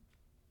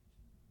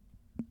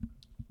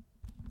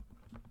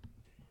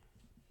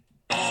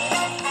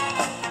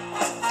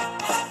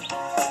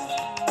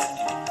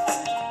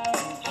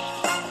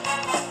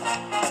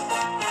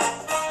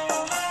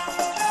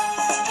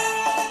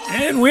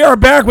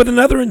back with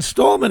another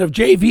installment of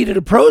JV to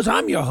the Pros.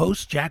 I'm your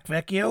host, Jack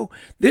Vecchio.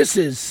 This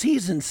is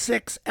Season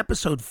 6,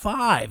 Episode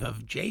 5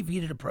 of JV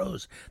to the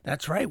Pros.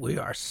 That's right, we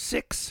are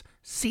 6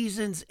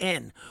 seasons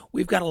in.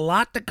 We've got a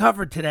lot to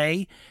cover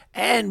today,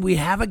 and we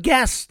have a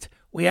guest.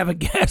 We have a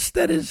guest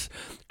that is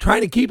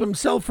trying to keep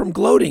himself from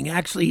gloating.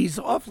 Actually, he's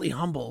awfully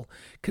humble,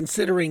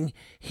 considering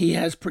he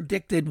has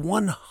predicted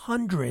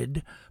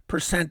 100%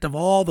 of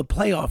all the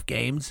playoff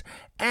games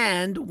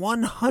and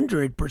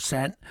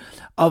 100%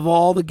 of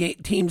all the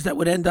teams that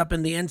would end up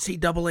in the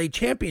NCAA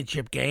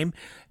championship game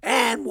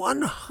and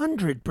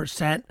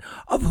 100%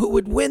 of who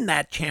would win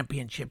that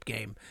championship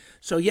game.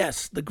 So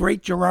yes, the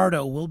Great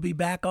Gerardo will be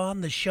back on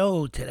the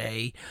show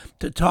today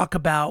to talk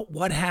about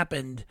what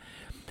happened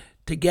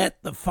to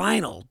get the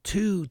final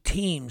two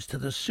teams to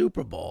the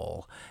Super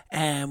Bowl.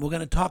 And we're going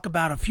to talk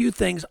about a few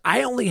things.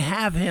 I only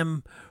have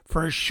him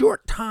for a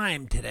short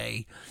time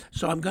today,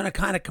 so I'm going to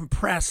kind of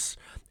compress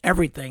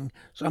everything.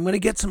 So I'm going to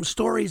get some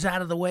stories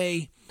out of the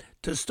way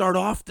to start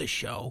off the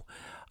show.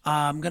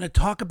 I'm going to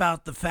talk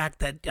about the fact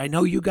that I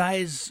know you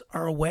guys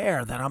are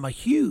aware that I'm a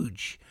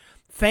huge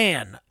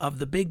fan of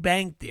the Big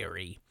Bang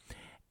Theory.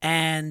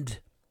 And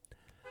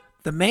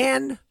the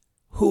man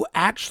who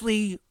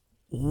actually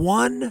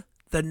won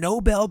the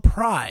Nobel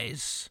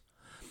Prize,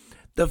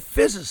 the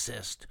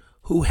physicist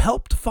who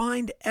helped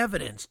find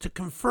evidence to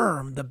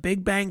confirm the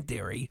Big Bang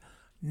Theory,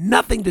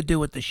 nothing to do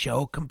with the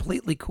show,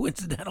 completely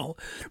coincidental,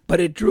 but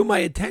it drew my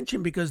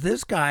attention because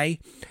this guy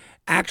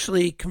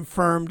actually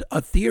confirmed a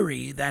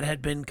theory that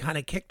had been kind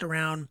of kicked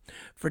around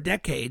for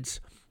decades,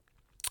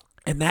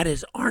 and that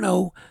is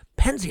Arno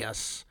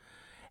Penzias.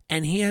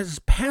 And he has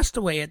passed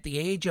away at the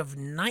age of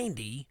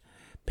 90.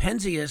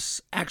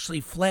 Penzias actually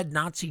fled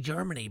Nazi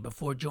Germany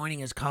before joining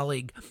his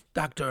colleague,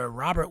 Dr.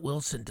 Robert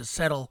Wilson, to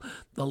settle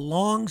the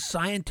long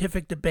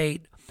scientific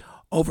debate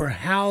over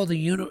how the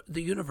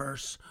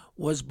universe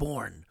was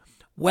born.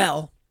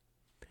 Well,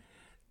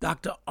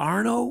 Dr.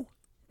 Arno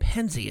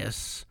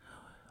Penzias,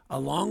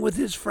 along with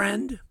his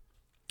friend,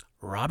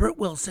 Robert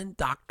Wilson,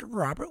 Dr.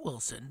 Robert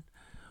Wilson,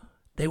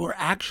 they were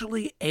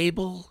actually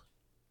able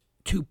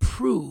to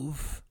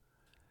prove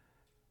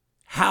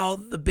how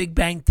the Big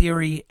Bang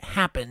Theory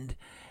happened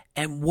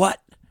and what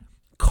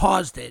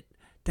caused it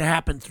to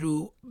happen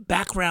through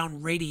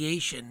background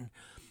radiation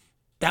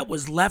that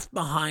was left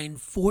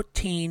behind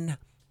 14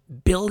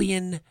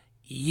 billion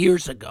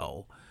years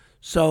ago.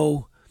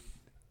 So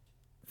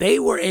they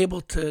were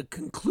able to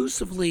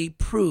conclusively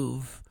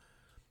prove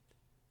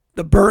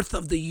the birth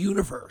of the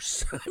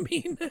universe. I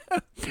mean,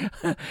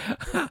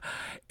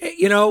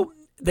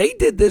 they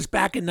did this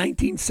back in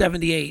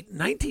 1978.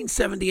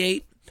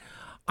 1978,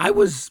 I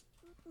was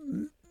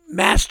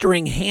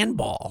mastering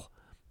handball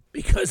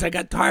because I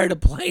got tired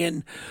of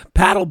playing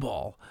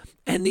paddleball,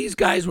 and these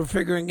guys were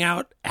figuring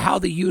out how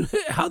the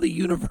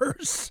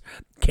universe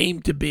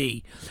came to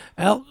be.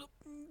 Well,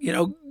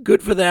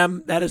 good for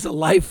them. That is a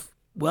life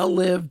well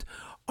lived.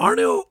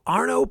 Arno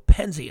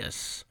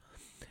Penzias,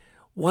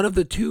 one of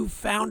the two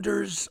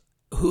founders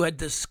who had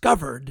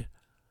discovered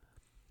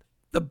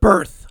the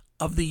birth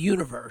of the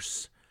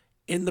universe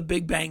in the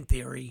Big Bang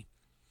Theory,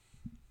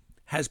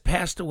 has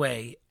passed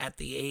away at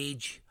the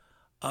age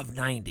of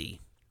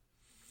 90.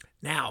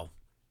 Now,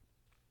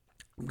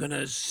 I'm going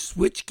to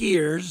switch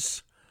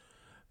gears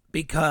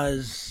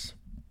because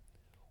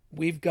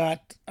we've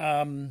got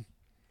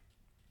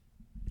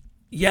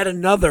yet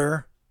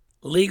another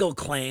legal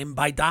claim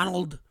by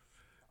Donald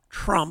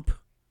Trump.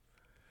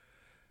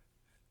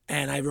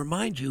 And I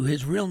remind you,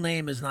 his real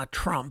name is not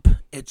Trump,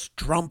 it's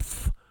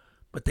Drumpf,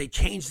 but they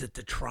changed it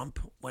to Trump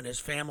when his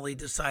family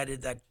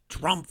decided that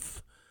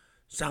Drumpf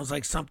sounds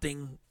like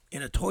something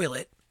in a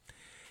toilet.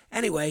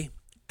 Anyway,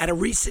 at a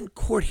recent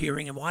court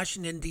hearing in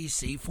Washington,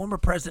 D.C., former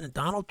President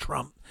Donald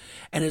Trump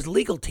and his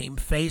legal team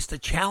faced a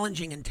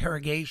challenging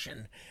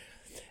interrogation.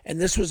 And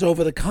this was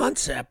over the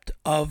concept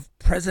of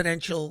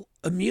presidential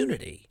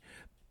immunity.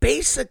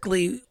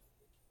 Basically,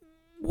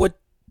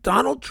 what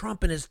Donald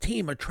Trump and his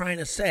team are trying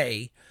to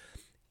say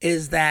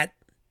is that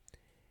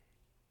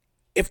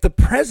if the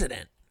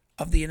president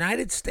of the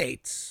United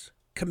States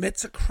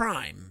commits a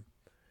crime,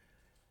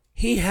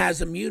 he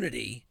has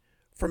immunity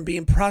from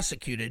being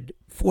prosecuted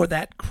for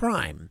that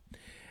crime.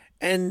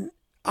 And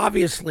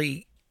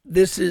obviously,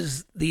 this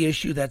is the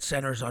issue that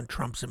centers on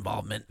Trump's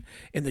involvement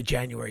in the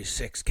January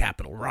 6th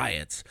Capitol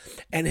riots.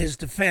 And his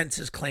defense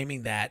is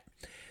claiming that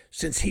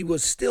since he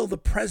was still the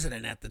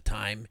president at the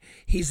time,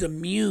 he's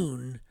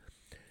immune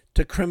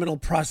to criminal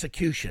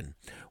prosecution.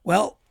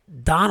 Well,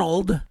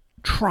 Donald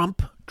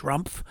Trump,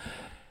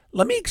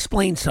 let me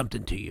explain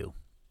something to you.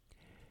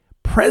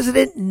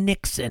 President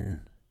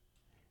Nixon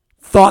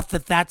thought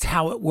that that's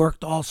how it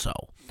worked also.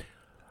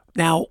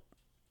 Now,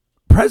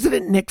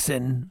 President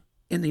Nixon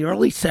in the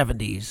early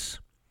 70s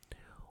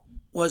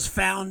was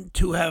found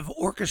to have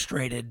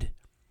orchestrated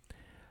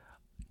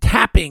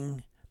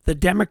tapping the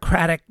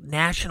Democratic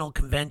National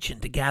Convention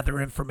to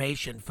gather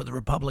information for the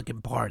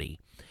Republican Party.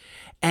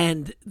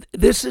 And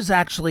this is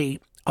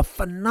actually a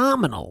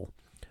phenomenal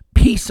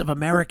piece of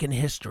American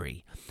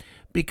history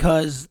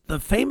because the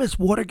famous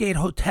Watergate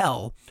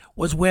Hotel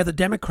was where the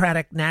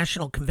Democratic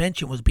National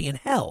Convention was being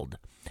held.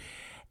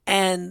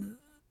 And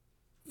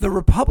the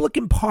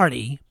Republican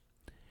Party,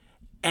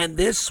 and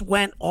this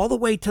went all the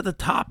way to the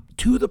top,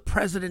 to the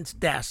president's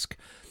desk,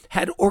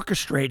 had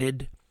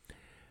orchestrated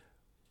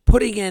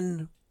putting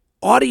in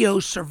audio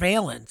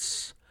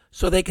surveillance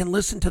so they can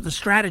listen to the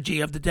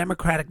strategy of the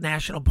Democratic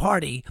National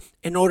Party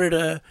in order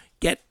to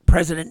get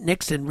President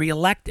Nixon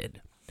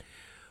reelected.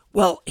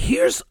 Well,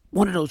 here's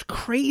one of those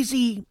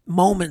crazy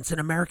moments in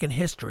American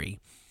history.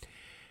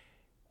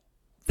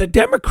 The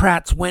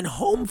Democrats went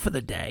home for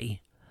the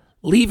day,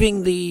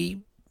 leaving the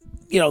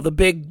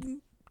big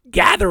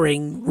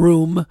gathering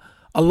room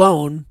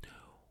alone,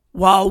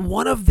 while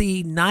one of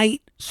the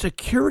night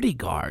security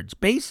guards,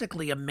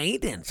 basically a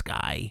maintenance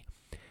guy,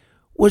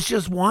 was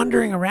just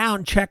wandering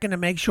around checking to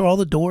make sure all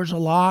the doors are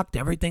locked,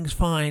 everything's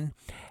fine.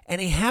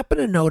 And he happened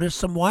to notice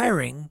some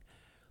wiring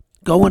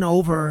going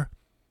over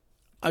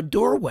a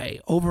doorway,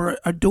 over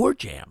a door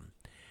jamb.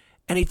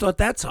 And he thought,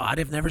 that's odd.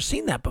 I've never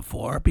seen that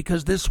before,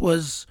 because this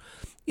was,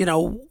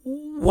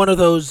 one of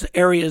those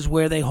areas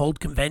where they hold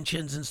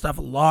conventions and stuff,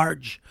 a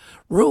large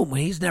room.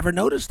 He's never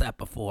noticed that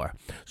before.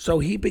 So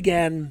he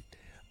began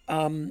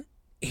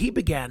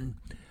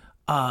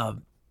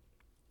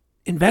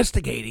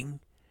investigating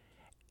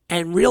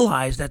and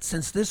realized that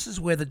since this is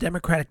where the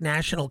Democratic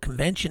National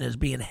Convention is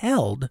being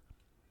held,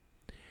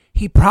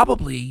 he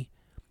probably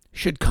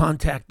should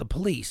contact the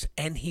police.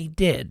 And he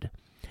did.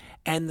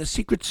 And the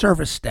Secret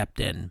Service stepped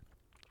in.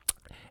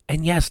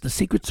 And yes, the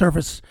Secret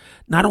Service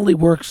not only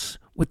works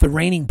with the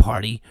reigning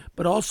party,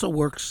 but also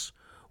works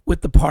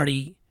with the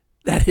party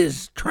that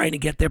is trying to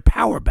get their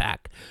power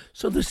back.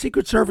 So the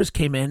Secret Service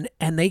came in,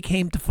 and they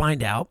came to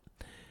find out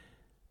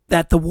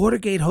that the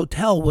Watergate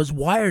Hotel was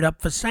wired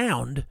up for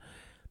sound,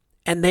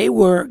 and they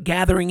were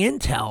gathering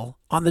intel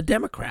on the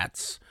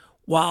Democrats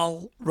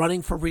while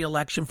running for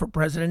re-election for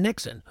President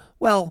Nixon.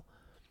 Well,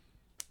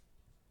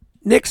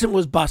 Nixon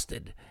was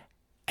busted,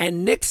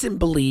 and Nixon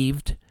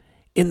believed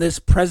in this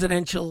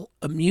presidential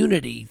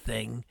immunity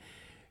thing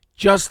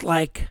just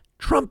like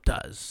Trump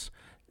does.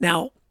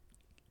 Now,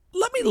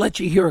 let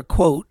you hear a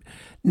quote.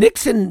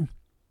 Nixon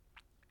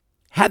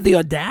had the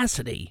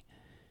audacity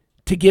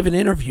to give an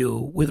interview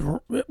with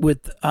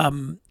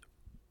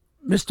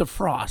Mr.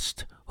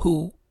 Frost,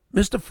 who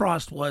Mr.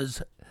 Frost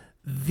was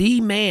the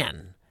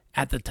man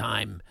at the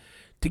time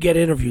to get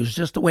interviews,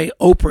 just the way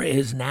Oprah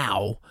is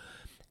now.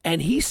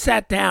 And he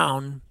sat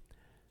down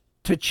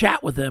to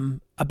chat with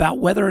him about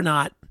whether or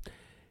not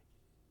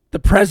the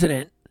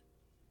president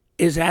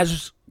is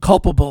as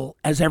culpable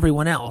as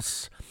everyone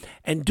else.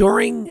 And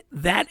during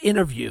that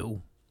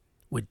interview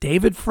with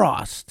David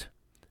Frost,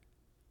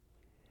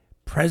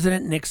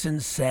 President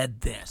Nixon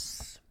said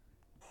this.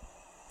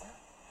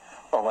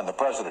 Well, when the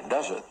president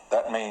does it,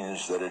 that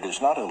means that it is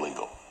not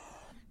illegal.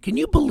 Can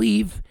you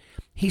believe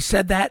he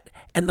said that?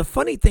 And the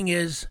funny thing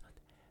is,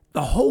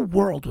 the whole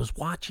world was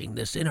watching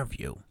this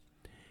interview.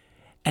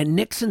 And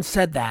Nixon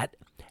said that,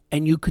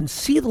 and you can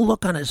see the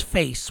look on his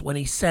face when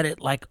he said it,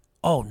 like,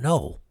 oh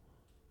no,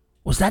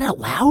 was that out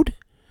loud?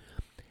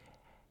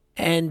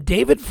 And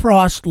David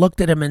Frost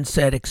looked at him and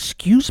said,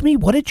 excuse me,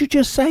 what did you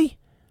just say?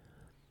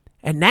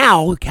 And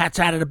now the cat's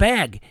out of the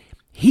bag.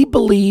 He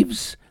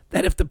believes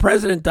that if the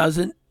president does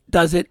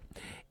it,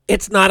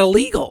 it's not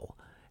illegal.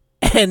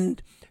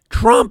 And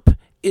Trump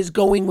is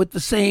going with the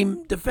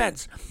same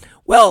defense.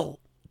 Well,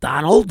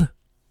 Donald,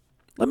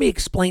 let me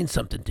explain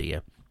something to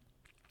you.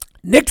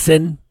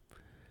 Nixon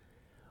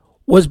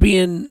was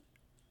being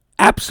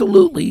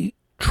absolutely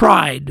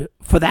tried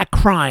for that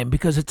crime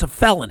because it's a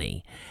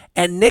felony.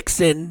 And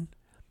Nixon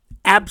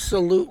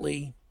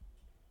absolutely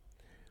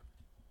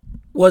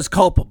was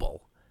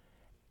culpable.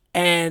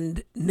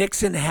 And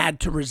Nixon had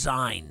to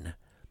resign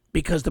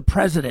because the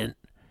president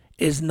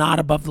is not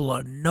above the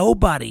law.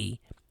 Nobody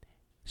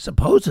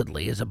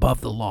supposedly is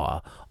above the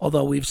law,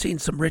 although we've seen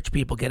some rich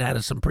people get out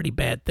of some pretty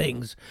bad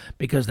things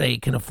because they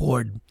can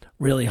afford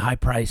really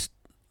high-priced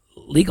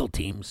legal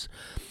teams.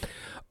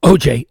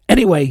 OJ.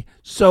 Anyway,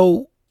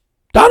 so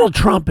Donald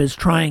Trump is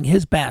trying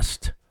his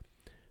best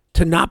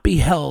to not be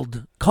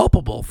held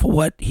culpable for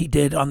what he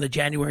did on the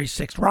January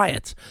 6th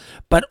riots.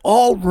 But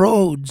all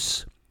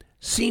roads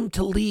seem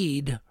to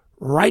lead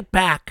right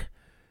back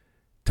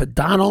to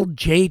Donald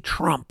J.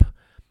 Trump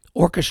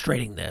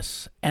orchestrating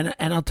this. And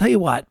I'll tell you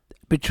what,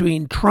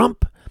 between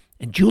Trump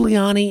and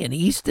Giuliani and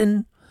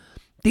Easton,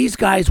 these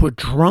guys were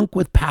drunk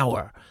with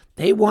power.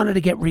 They wanted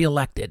to get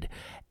reelected.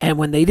 And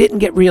when they didn't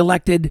get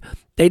reelected,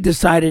 they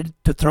decided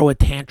to throw a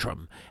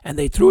tantrum. And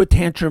they threw a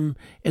tantrum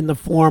in the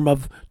form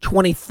of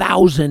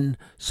 20,000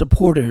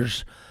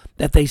 supporters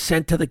that they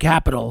sent to the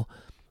Capitol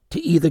to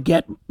either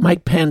get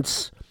Mike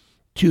Pence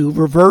to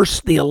reverse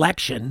the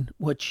election,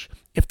 which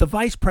if the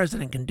vice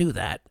president can do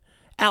that,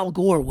 Al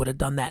Gore would have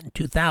done that in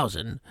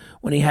 2000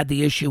 when he had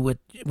the issue with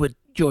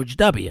George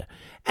W.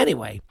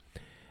 Anyway,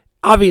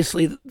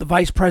 obviously the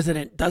vice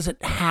president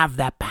doesn't have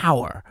that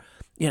power.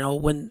 You know,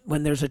 when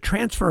there's a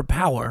transfer of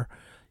power,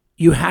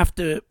 you have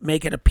to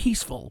make it a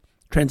peaceful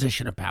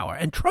transition of power.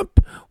 And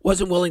Trump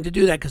wasn't willing to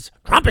do that because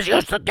Trump is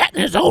used to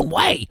getting his own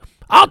way.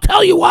 I'll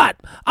tell you what,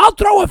 I'll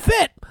throw a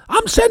fit.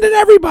 I'm sending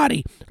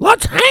everybody.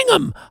 Let's hang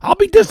him. I'll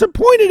be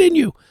disappointed in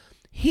you.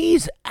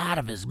 He's out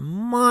of his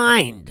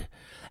mind.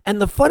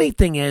 And the funny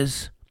thing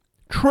is,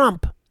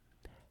 Trump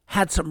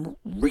had some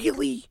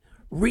really,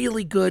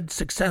 really good,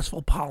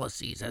 successful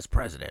policies as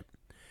president.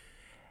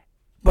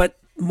 But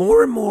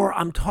more and more,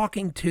 I'm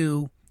talking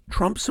to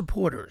Trump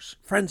supporters,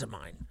 friends of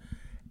mine,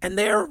 and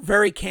they're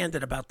very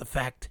candid about the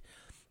fact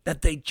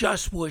that they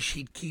just wish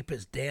he'd keep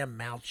his damn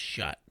mouth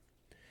shut.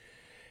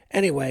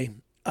 Anyway,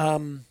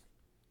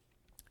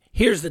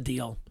 here's the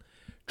deal.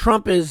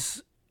 Trump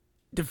is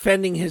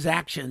defending his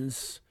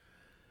actions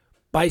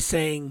by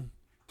saying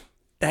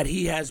that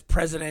he has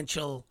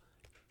presidential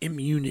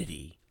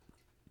immunity.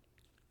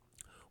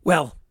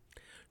 Well,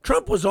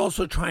 Trump was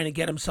also trying to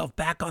get himself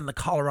back on the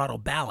Colorado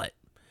ballot.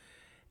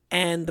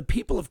 And the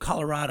people of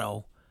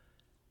Colorado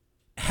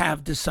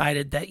have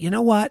decided that, you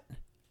know what?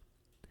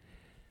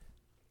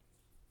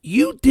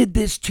 You did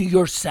this to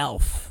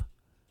yourself.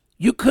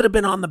 You could have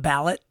been on the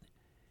ballot.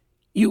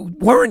 You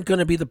weren't going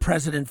to be the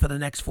president for the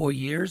next 4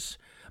 years,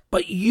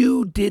 but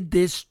you did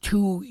this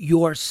to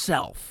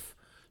yourself.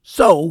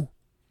 So,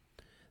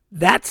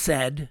 that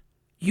said,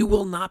 you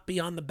will not be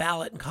on the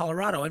ballot in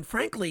Colorado. And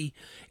frankly,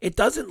 it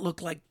doesn't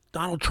look like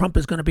Donald Trump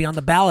is going to be on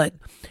the ballot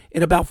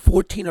in about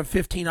 14 or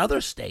 15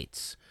 other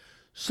states.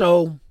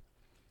 So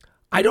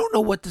I don't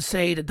know what to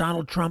say to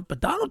Donald Trump,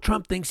 but Donald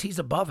Trump thinks he's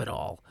above it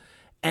all.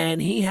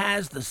 And he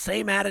has the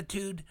same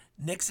attitude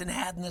Nixon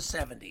had in the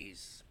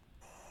 70s.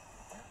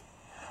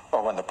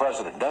 Well, when the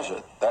president does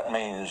it, that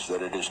means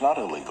that it is not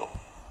illegal.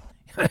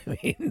 I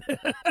mean,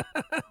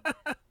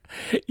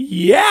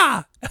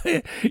 yeah,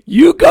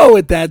 you go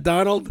with that,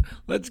 Donald.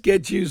 Let's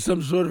get you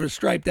some sort of a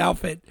striped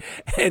outfit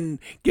and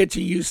get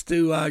you used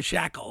to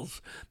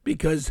shackles,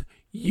 because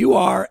you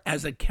are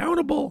as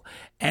accountable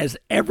as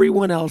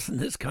everyone else in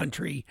this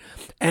country.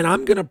 And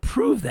I'm going to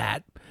prove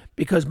that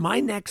because my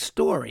next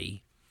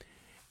story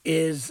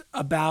is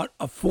about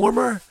a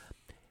former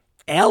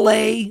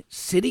LA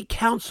City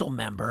Council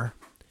member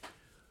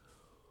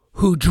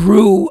who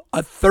drew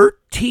a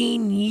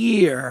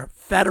 13-year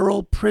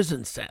federal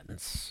prison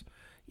sentence.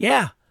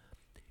 Yeah.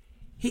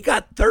 He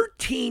got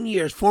 13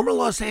 years. Former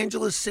Los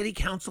Angeles City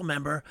Council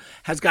member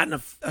has gotten a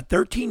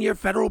 13-year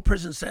federal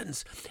prison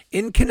sentence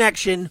in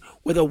connection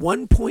with a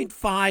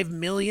 $1.5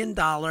 million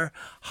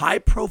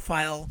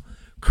high-profile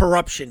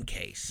corruption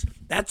case.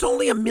 That's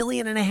only $1.5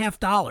 million.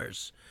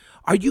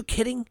 Are you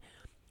kidding?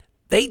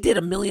 They did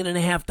 $1.5 million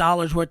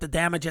worth of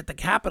damage at the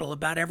Capitol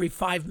about every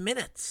 5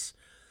 minutes.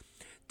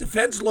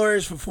 Defense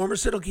lawyers for former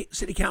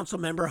City Council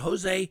member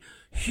Jose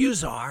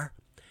Huizar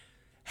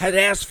had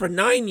asked for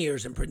 9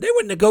 years in prison. They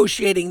were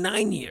negotiating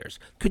 9 years.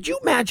 Could you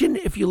imagine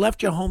if you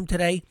left your home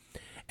today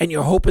and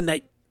you're hoping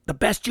that the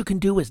best you can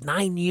do is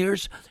 9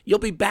 years? You'll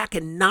be back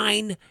in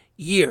 9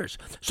 years.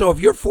 So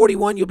if you're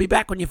 41, you'll be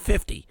back when you're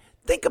 50.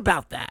 Think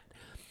about that.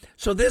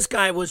 So this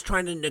guy was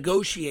trying to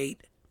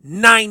negotiate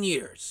 9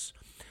 years.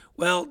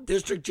 Well,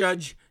 District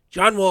Judge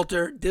John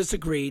Walter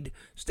disagreed,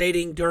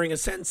 stating during a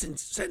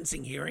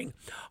sentencing hearing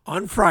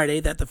on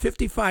Friday that the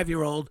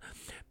 55-year-old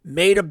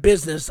made a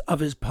business of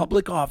his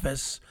public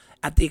office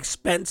at the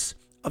expense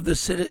of the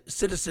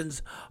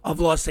citizens of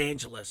Los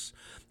Angeles.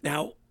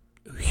 Now,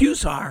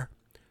 Huizar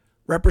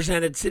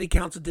represented City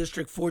Council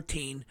District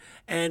 14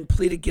 and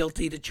pleaded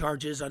guilty to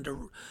charges under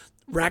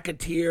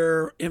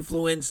Racketeer,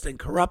 Influenced, and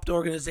Corrupt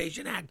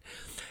Organization Act.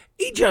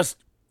 He just,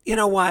 you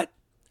know what?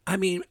 I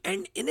mean,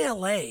 and in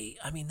L.A.,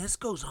 I mean, this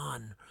goes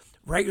on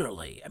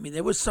regularly. I mean,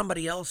 there was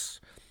somebody else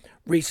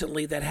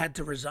recently that had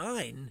to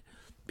resign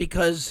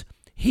because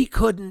he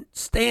couldn't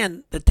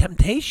stand the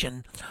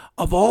temptation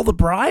of all the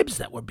bribes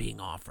that were being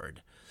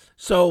offered.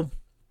 So,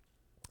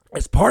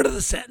 as part of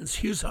the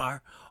sentence, Huizar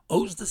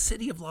owes the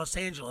city of Los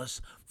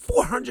Angeles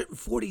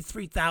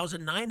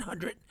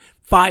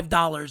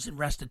 $443,905 in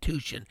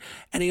restitution.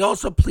 And he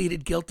also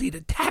pleaded guilty to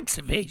tax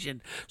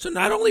evasion. So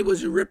not only was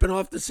he ripping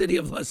off the city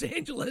of Los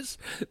Angeles,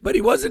 but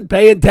he wasn't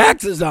paying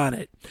taxes on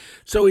it.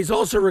 So he's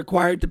also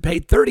required to pay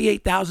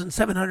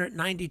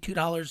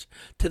 $38,792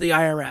 to the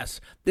IRS.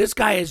 This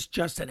guy is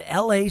just an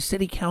LA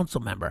City Council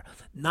member,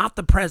 not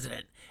the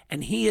president.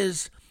 And he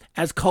is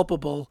as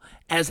culpable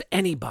as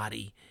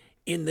anybody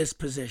in this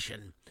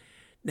position.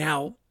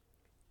 Now,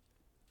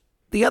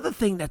 the other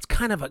thing that's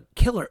kind of a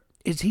killer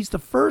is he's the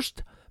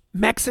first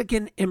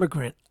Mexican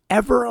immigrant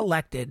ever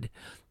elected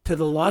to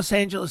the Los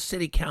Angeles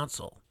City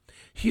Council.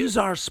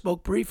 Huizar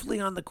spoke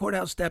briefly on the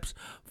courthouse steps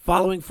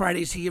following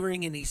Friday's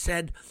hearing, and he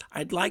said,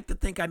 "I'd like to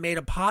think I made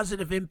a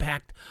positive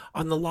impact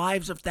on the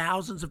lives of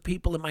thousands of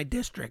people in my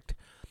district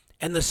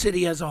and the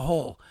city as a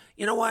whole."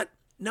 You know what?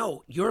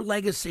 No, your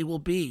legacy will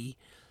be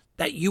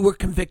that you were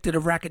convicted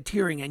of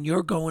racketeering and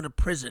you're going to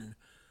prison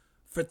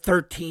for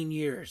 13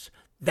 years.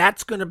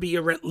 That's going to be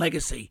your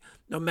legacy.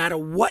 No matter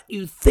what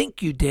you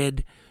think you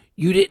didn't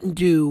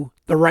do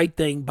the right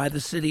thing by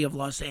the city of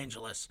Los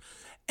Angeles.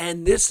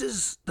 And this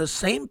is the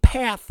same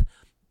path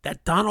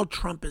that Donald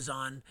Trump is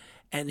on.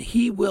 and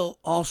he will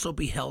also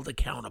be held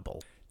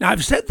accountable. Now,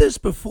 I've said this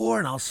before,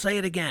 and I'll say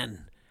it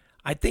again.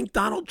 I think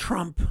Donald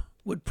Trump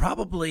would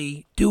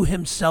probably do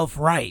himself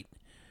right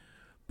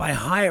by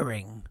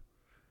hiring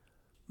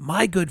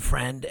my good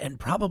friend and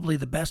probably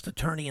the best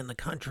attorney in the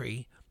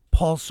country,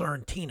 Paul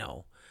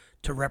Sorrentino,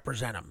 to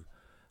represent him.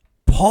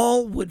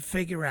 Paul would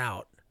figure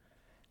out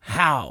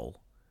how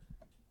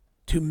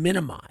to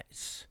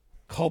minimize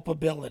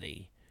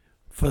culpability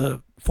for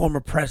the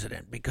former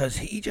president, because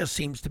he just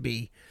seems to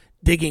be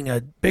digging a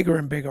bigger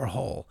and bigger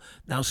hole.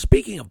 Now,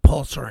 speaking of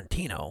Paul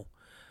Sorrentino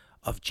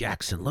of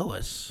Jackson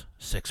Lewis,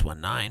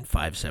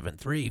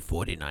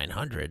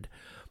 619-573-4900,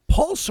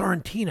 Paul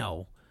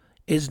Sorrentino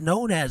is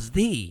known as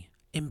the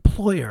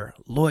employer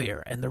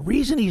lawyer. And the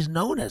reason he's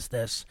known as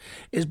this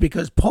is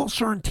because Paul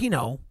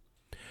Sorrentino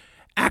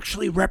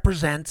actually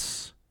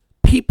represents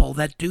people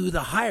that do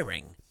the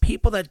hiring,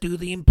 people that do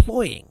the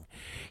employing.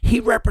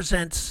 He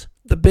represents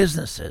the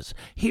businesses.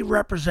 He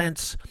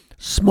represents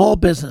small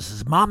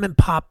businesses, mom and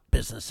pop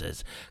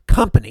businesses,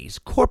 companies,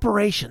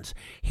 corporations.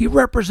 He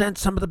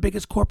represents some of the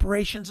biggest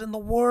corporations in the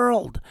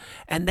world.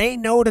 And they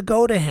know to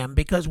go to him,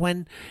 because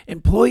when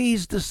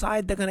employees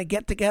decide they're going to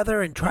get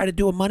together and try to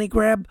do a money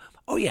grab,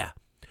 oh yeah,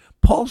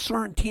 Paul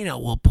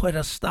Sorrentino will put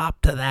a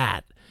stop to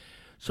that.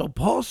 So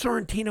Paul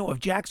Sorrentino of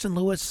Jackson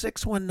Lewis,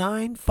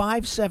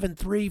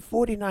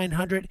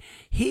 619-573-4900.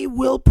 He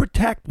will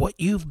protect what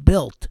you've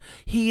built.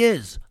 He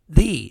is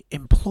the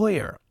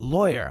employer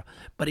lawyer,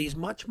 but he's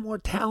much more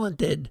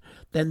talented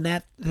than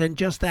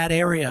just that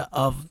area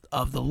of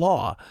the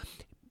law.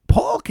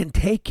 Paul can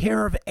take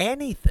care of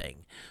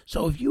anything.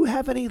 So if you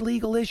have any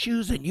legal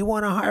issues and you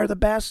want to hire the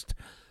best,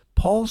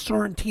 Paul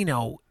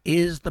Sorrentino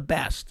is the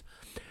best.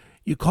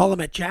 You call him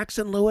at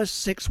Jackson Lewis,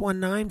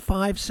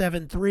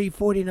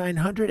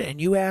 619-573-4900, and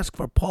you ask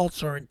for Paul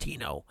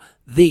Sorrentino,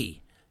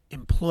 the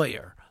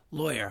employer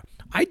lawyer.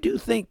 I do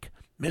think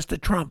Mr.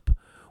 Trump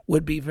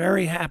would be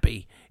very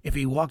happy if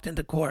he walked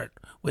into court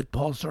with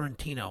Paul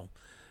Sorrentino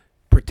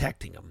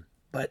protecting him.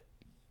 But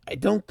I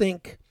don't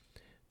think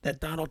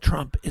that Donald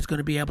Trump is going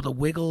to be able to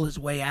wiggle his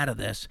way out of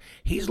this.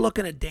 He's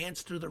looking to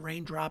dance through the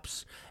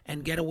raindrops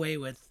and get away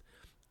with,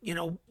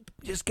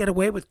 just get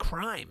away with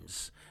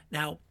crimes.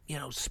 Now,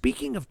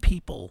 speaking of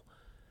people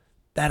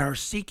that are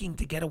seeking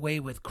to get away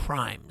with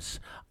crimes,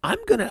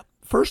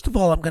 first of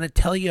all, I'm going to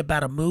tell you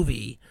about a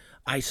movie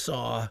I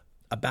saw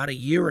about a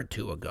year or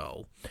two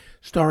ago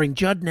starring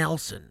Judd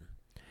Nelson.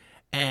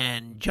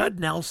 And Judd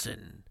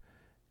Nelson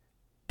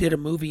did a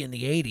movie in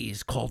the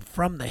 80s called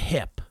From the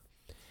Hip.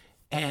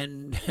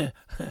 And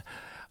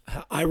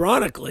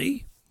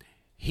ironically,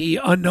 he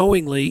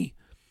unknowingly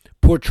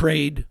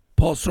portrayed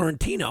Paul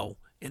Sorrentino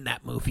in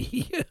that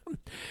movie.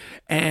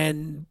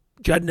 And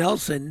Judd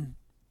Nelson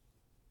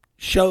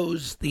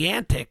shows the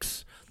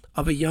antics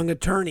of a young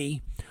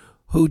attorney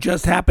who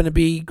just happened to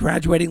be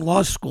graduating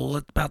law school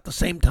at about the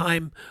same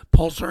time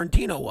Paul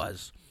Sorrentino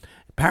was.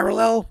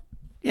 Parallel?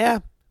 Yeah,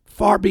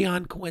 far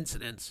beyond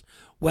coincidence.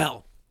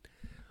 Well,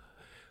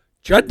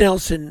 Judd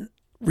Nelson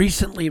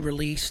recently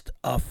released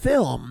a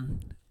film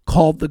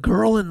called The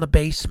Girl in the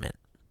Basement.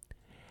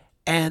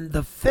 And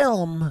the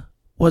film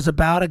was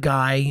about a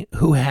guy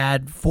who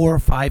had 4 or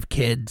 5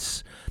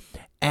 kids.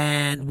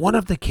 And one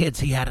of the kids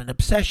he had an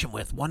obsession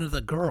with, one of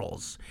the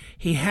girls.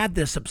 He had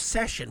this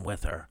obsession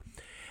with her.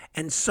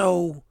 And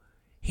so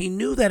he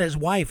knew that his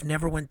wife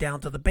never went down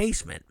to the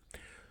basement.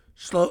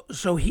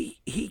 So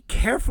he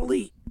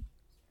carefully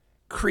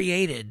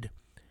created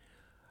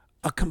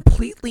a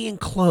completely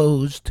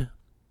enclosed,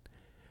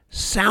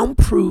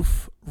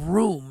 soundproof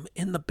room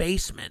in the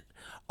basement.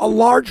 A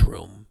large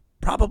room,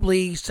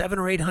 probably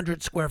 700 or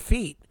 800 square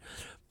feet.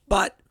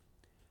 But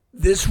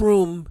this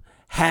room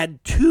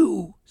had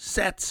 2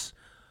 sets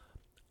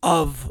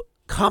of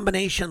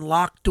combination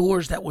locked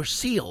doors that were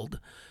sealed.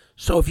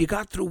 So if you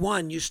got through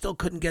one, you still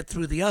couldn't get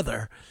through the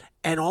other.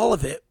 And all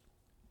of it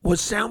was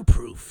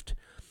soundproofed.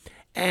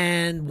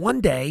 And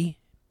one day,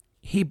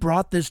 he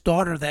brought this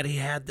daughter that he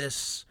had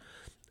this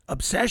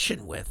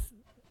obsession with,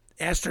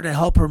 asked her to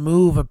help her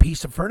move a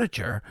piece of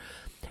furniture.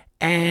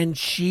 And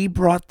she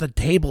brought the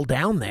table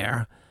down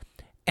there.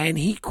 And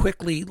he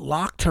quickly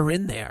locked her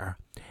in there.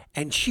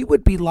 And she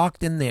would be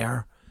locked in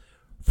there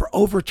for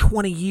over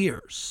 20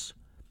 years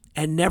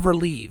and never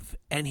leave.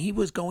 And he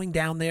was going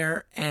down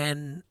there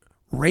and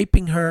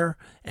raping her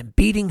and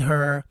beating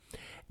her.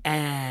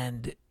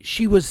 And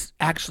she was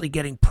actually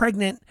getting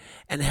pregnant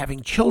and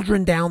having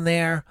children down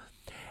there.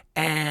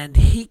 And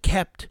he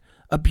kept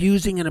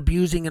abusing and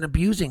abusing and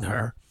abusing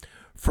her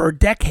for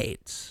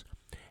decades.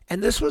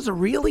 And this was a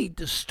really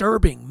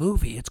disturbing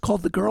movie. It's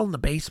called The Girl in the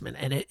Basement.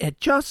 And it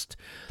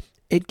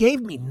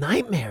gave me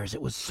nightmares.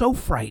 It was so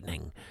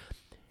frightening.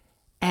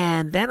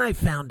 And then I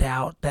found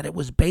out that it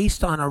was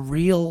based on a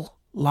real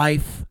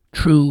life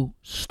true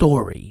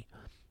story.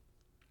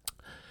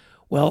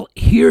 Well,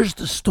 here's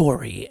the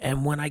story.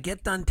 And when I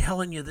get done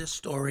telling you this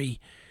story,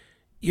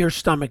 your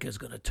stomach is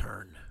going to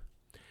turn.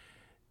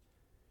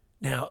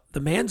 Now, the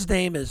man's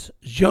name is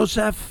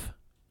Josef,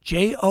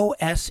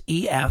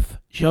 Josef,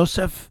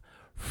 Josef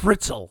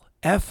Fritzl,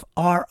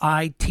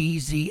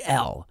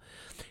 Fritzl.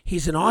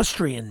 He's an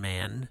Austrian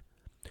man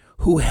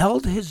who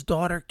held his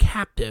daughter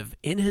captive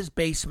in his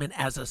basement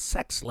as a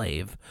sex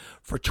slave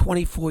for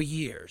 24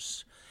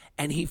 years,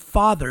 and he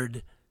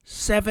fathered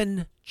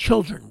 7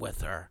 children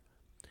with her.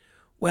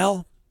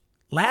 Well,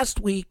 last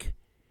week,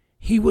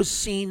 he was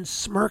seen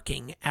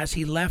smirking as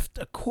he left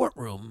a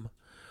courtroom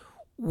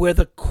where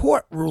the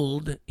court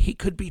ruled he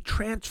could be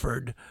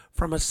transferred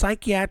from a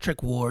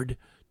psychiatric ward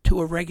to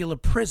a regular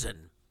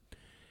prison.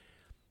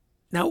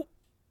 Now,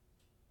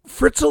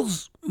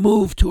 Fritzl's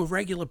move to a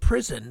regular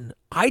prison,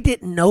 I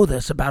didn't know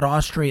this about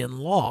Austrian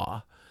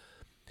law,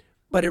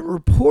 but it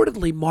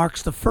reportedly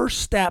marks the first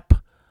step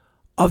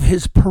of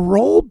his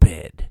parole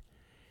bid.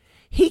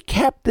 He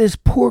kept this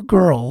poor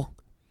girl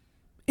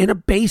in a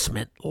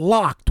basement,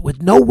 locked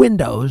with no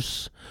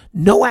windows,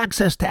 no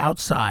access to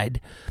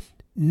outside,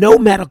 no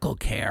medical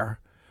care,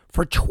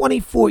 for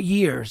 24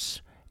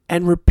 years,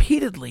 and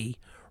repeatedly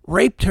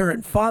raped her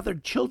and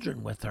fathered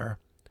children with her.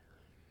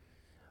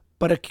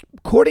 But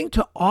according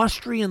to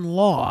Austrian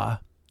law,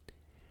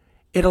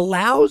 it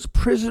allows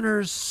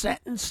prisoners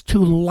sentenced to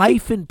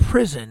life in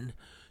prison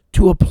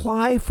to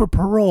apply for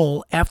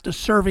parole after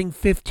serving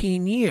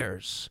 15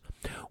 years.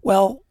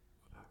 Well,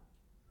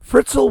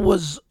 Fritzl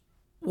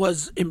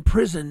was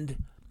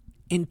imprisoned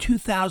in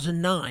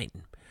 2009.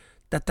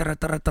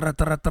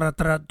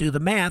 Do the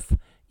math.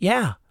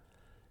 Yeah,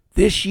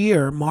 this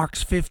year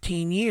marks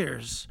 15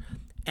 years,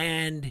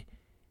 and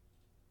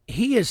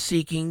he is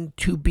seeking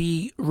to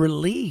be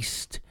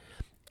released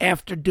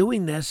after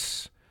doing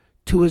this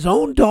to his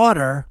own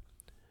daughter.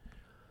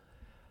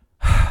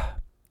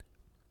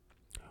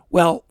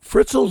 Well,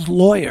 Fritzl's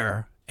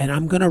lawyer, and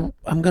I'm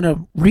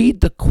gonna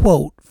read the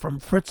quote from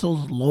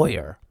Fritzl's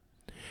lawyer,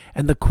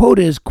 and the quote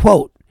is,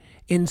 quote,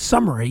 "In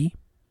summary,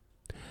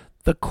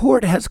 the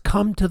court has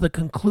come to the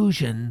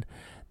conclusion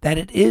that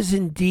it is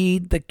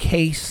indeed the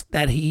case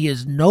that he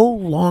is no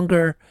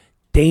longer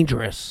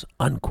dangerous,"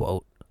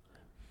 unquote.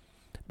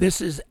 This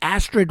is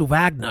Astrid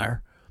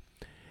Wagner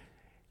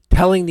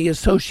telling the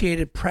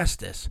Associated Press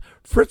this.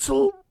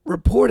 Fritzl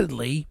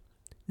reportedly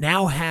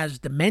now has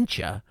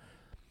dementia,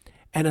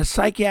 and a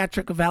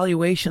psychiatric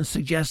evaluation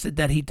suggested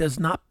that he does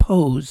not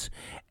pose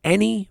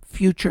any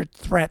future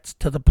threats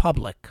to the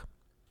public.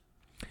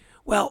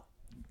 Well,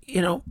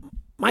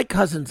 my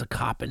cousin's a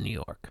cop in New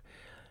York,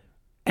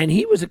 and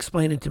he was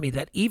explaining to me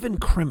that even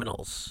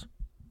criminals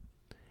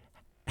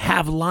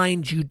have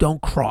lines you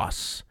don't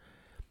cross.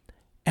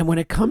 And when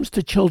it comes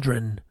to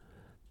children,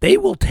 they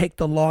will take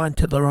the law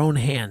into their own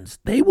hands.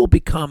 They will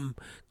become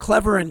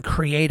clever and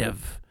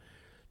creative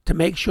to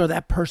make sure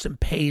that person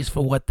pays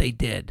for what they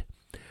did.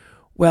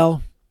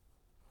 Well,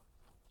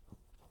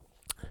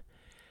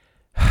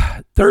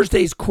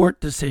 Thursday's court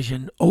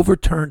decision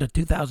overturned a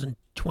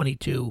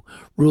 2022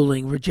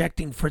 ruling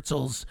rejecting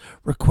Fritzl's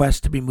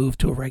request to be moved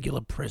to a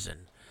regular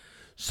prison.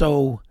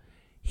 So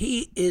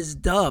he is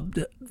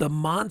dubbed the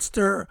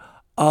Monster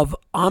of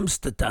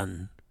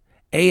Amstetten,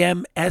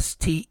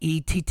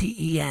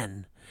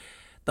 Amstetten,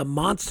 the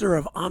Monster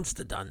of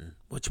Amstetten,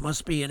 which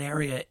must be an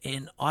area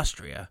in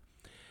Austria.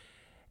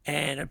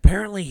 And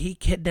apparently he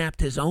kidnapped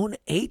his own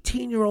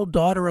 18-year-old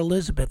daughter,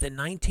 Elizabeth, in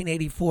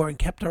 1984 and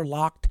kept her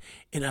locked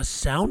in a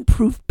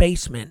soundproof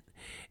basement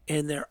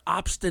in their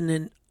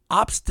Amstetten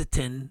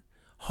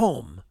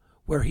home,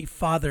 where he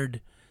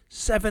fathered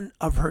 7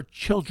 of her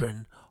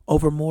children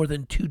over more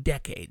than 2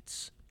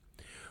 decades.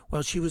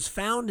 Well, she was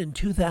found in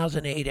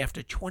 2008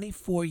 after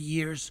 24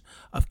 years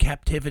of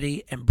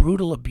captivity and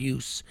brutal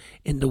abuse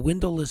in the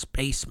windowless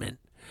basement.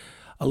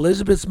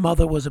 Elizabeth's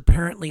mother was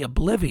apparently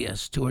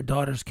oblivious to her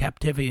daughter's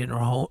captivity in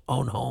her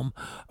own home,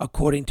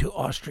 according to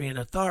Austrian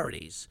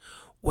authorities.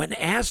 When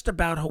asked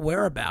about her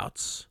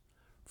whereabouts,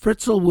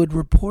 Fritzl would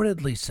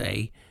reportedly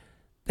say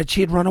that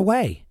she had run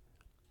away.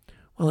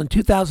 Well, in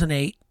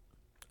 2008,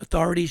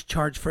 authorities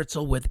charged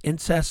Fritzl with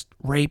incest,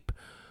 rape,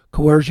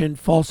 coercion,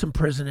 false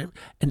imprisonment,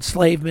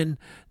 enslavement.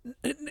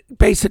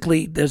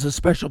 Basically, there's a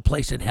special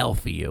place in hell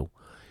for you.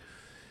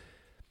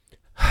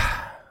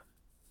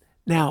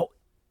 Now,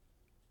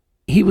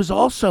 he was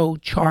also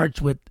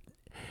charged with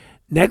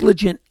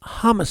negligent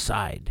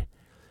homicide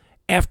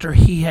after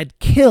he had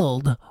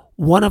killed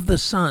one of the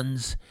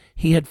sons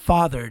he had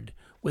fathered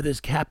with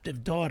his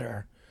captive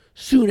daughter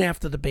soon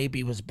after the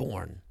baby was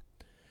born.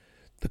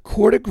 The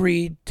court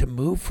agreed to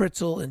move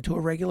Fritzl into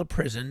a regular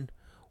prison,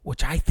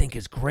 which I think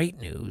is great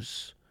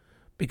news,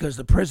 because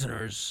the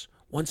prisoners,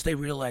 once they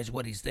realize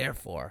what he's there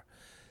for,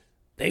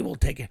 they will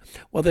take it.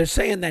 Well, they're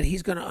saying that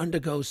he's going to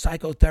undergo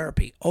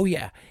psychotherapy. Oh,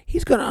 yeah,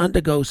 he's going to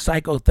undergo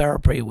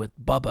psychotherapy with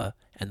Bubba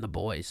and the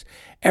boys.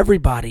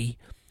 Everybody,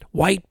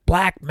 white,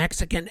 black,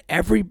 Mexican,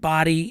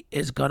 everybody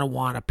is going to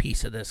want a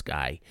piece of this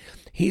guy.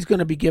 He's going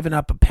to be giving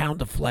up a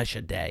pound of flesh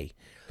a day.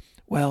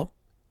 Well,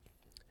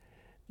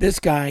 this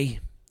guy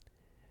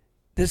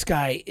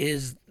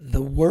is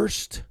the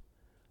worst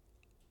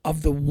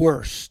of the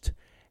worst.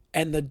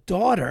 And the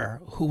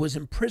daughter, who was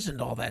imprisoned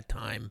all that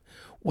time,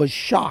 was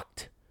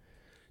shocked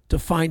to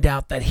find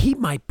out that he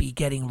might be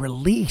getting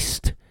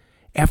released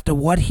after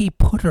what he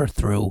put her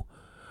through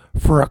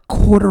for a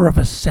quarter of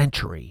a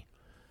century.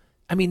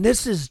 I mean,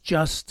 this is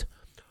just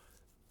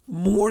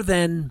more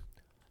than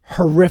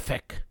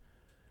horrific.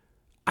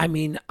 I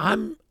mean,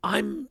 I'm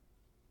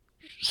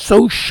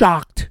so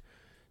shocked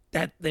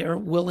that they're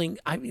willing.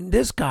 I mean,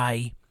 this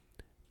guy,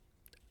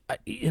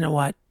 you know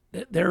what?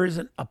 There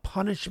isn't a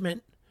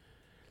punishment.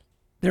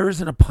 There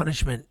isn't a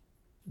punishment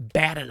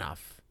bad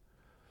enough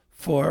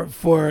for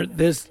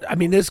this. I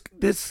mean,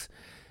 this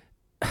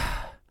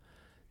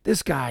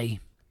guy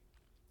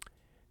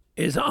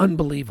is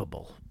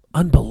unbelievable.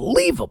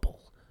 Unbelievable.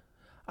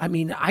 I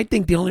mean, I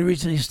think the only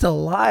reason he's still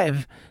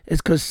alive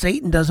is because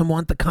Satan doesn't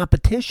want the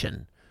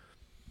competition.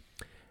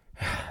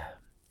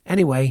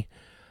 Anyway,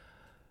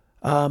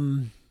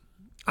 I'm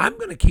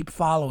going to keep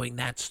following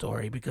that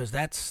story because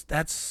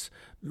that's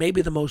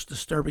maybe the most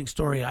disturbing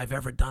story I've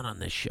ever done on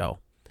this show.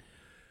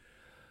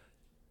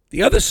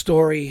 The other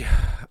story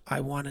I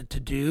wanted to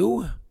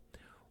do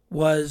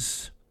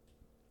was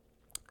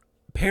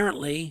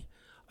apparently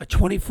a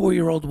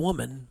 24-year-old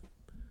woman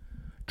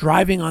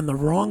driving on the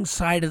wrong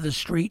side of the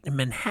street in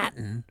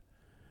Manhattan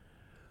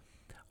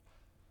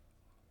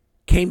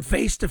came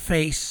face to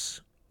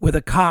face with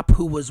a cop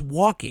who was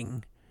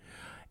walking.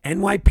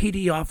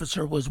 NYPD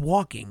officer was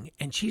walking,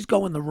 and she's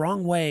going the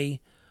wrong way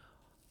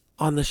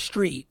on the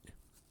street.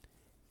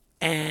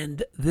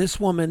 And this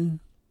woman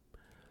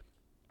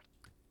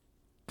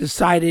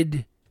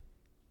decided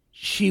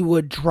she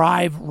would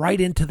drive right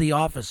into the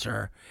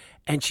officer,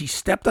 and she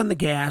stepped on the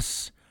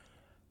gas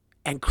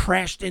and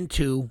crashed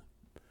into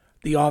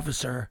the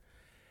officer,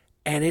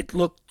 and it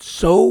looked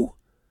so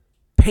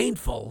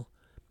painful.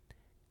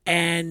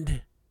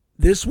 And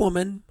this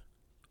woman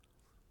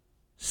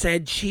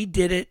said she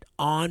did it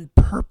on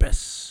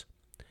purpose.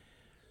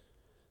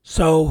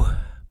 So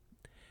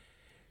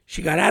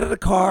she got out of the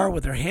car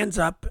with her hands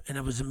up and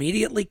it was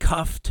immediately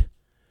cuffed.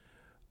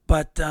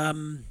 But,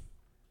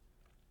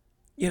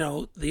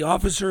 the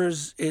officer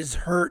is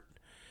hurt,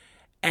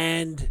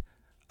 and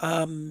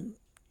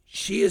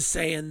she is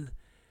saying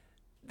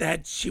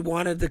that she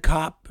wanted to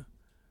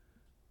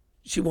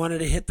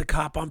hit the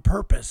cop on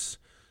purpose.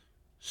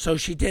 So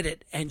she did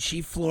it, and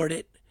she floored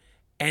it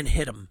and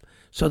hit him.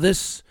 So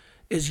this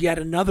is yet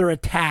another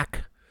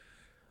attack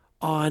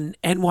on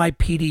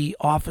NYPD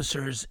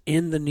officers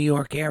in the New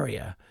York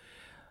area.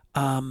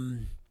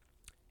 And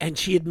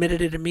she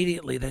admitted it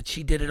immediately that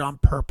she did it on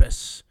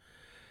purpose.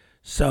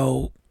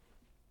 So,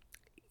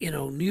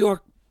 New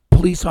York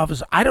police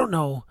officers, I don't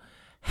know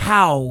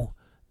how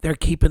they're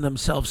keeping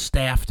themselves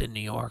staffed in New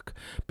York,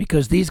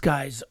 because these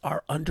guys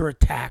are under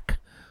attack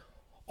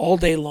all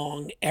day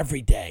long,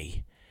 every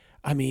day.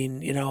 I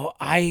mean,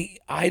 I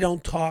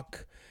don't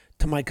talk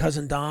to my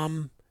cousin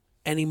Dom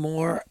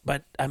anymore,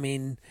 but I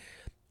mean,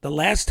 the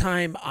last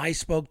time I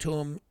spoke to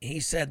him, he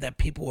said that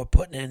people were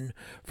putting in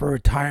for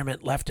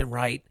retirement left and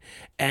right,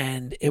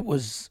 and it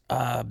was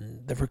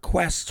the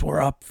requests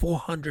were up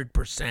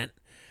 400%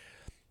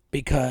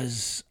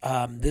 because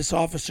this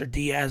officer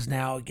Diaz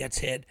now gets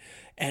hit,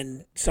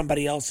 and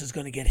somebody else is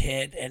going to get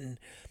hit, and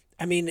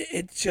I mean,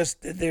 it's just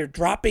they're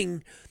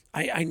dropping.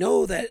 I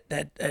know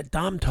that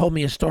Dom told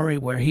me a story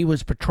where he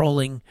was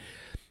patrolling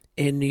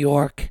in New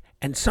York,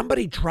 and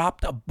somebody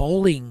dropped a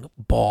bowling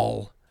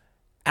ball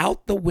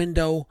out the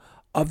window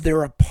of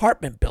their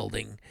apartment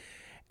building,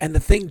 and the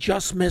thing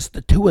just missed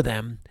the two of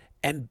them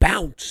and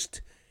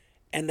bounced,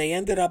 and they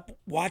ended up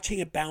watching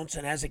it bounce,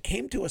 and as it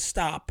came to a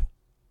stop,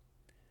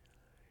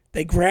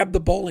 they grabbed the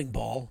bowling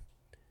ball,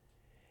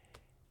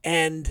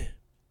 and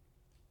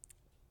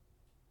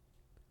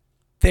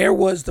there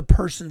was the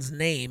person's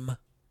name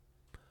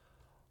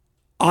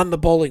on the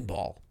bowling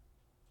ball.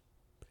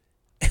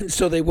 And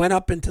so they went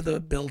up into the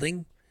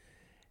building,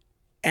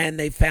 and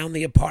they found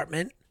the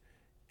apartment,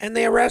 and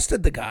they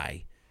arrested the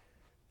guy.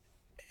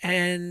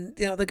 And,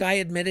 the guy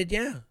admitted,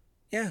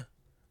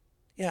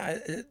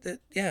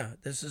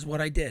 this is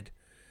what I did.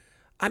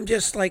 I'm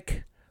just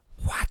like,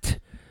 what?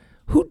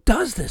 Who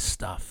does this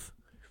stuff?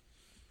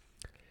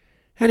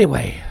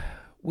 Anyway,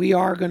 we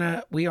are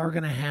gonna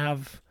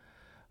have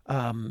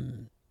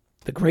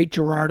the Great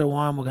Gerardo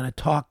on. We're gonna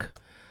talk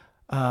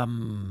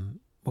some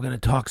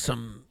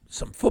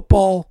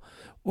football.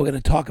 We're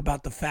gonna talk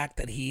about the fact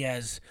that he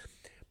has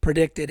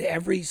predicted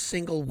every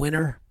single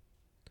winner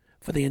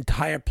for the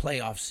entire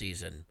playoff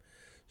season.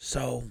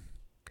 So,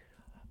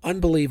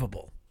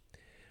 unbelievable.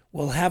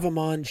 We'll have him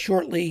on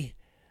shortly.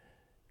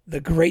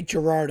 The Great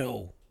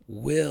Gerardo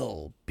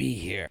will be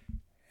here.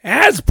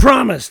 As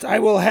promised, I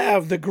will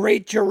have the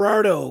Great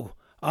Gerardo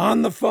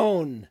on the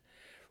phone,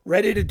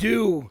 ready to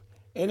do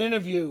an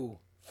interview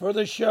for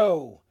the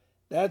show.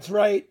 That's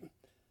right.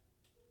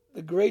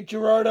 The Great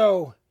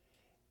Gerardo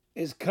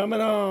is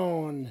coming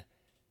on,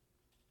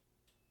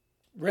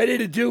 ready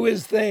to do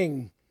his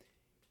thing.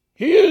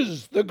 He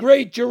is the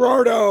Great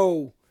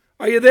Gerardo.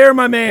 Are you there,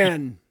 my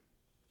man?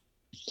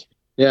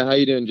 Yeah, how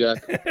you doing,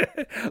 Jack?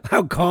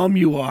 How calm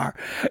you are.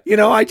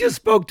 I just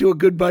spoke to a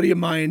good buddy of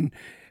mine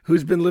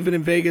who's been living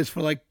in Vegas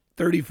for like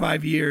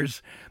 35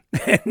 years,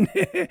 And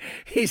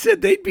he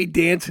said they'd be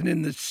dancing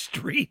in the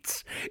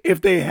streets if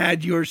they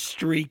had your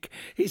streak.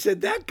 He said,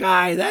 that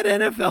guy, that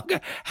NFL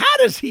guy, how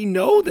does he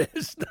know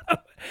this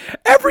stuff?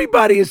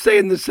 Everybody is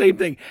saying the same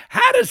thing.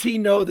 How does he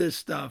know this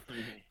stuff?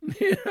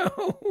 You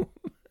know?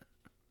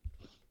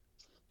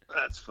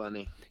 That's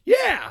funny.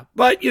 Yeah,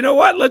 but you know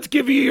what? Let's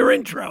give you your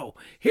intro.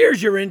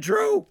 Here's your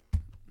intro.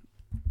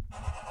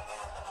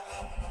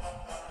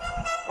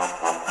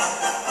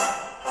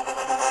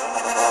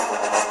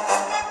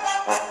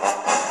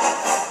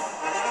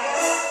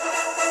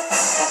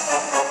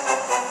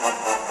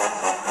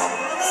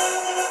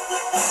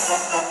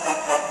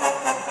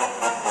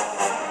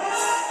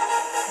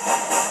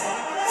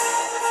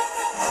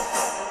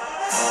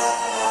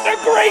 The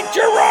Great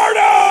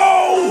Gerardo!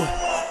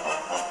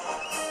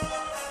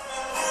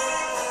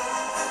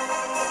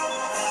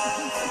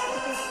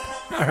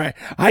 All right,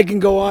 I can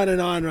go on and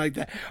on like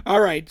that.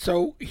 All right,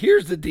 so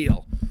here's the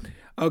deal.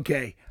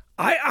 Okay,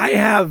 I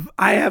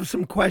have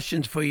some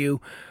questions for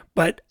you,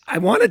 but I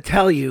want to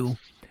tell you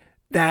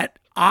that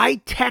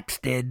I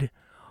texted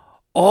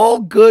all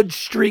good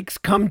streaks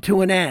come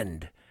to an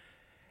end,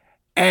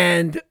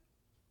 and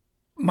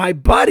my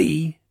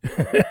buddy,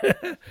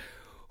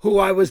 who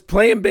I was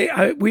playing,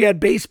 we had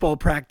baseball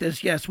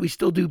practice. Yes, we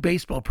still do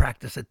baseball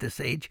practice at this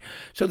age.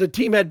 So the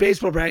team had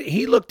baseball practice.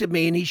 He looked at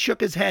me and he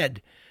shook his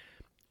head.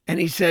 And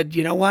he said,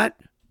 you know what?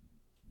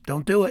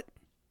 Don't do it.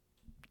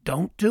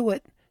 Don't do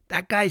it.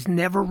 That guy's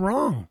never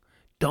wrong.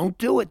 Don't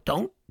do it.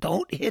 Don't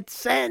hit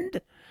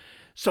send.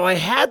 So I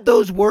had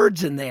those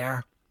words in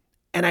there,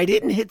 and I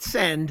didn't hit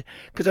send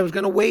because I was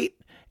going to wait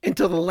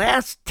until the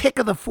last tick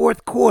of the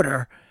fourth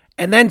quarter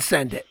and then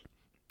send it.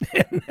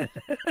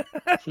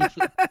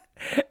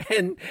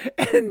 and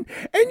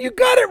you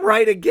got it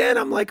right again.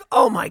 I'm like,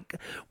 oh my God.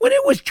 When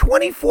it was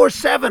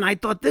 24/7, I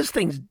thought this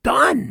thing's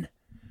done.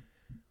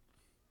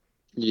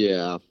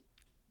 Yeah.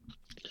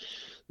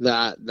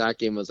 That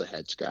game was a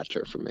head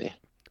scratcher for me.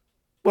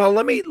 Well,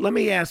 let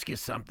me ask you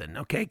something,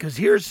 okay? Because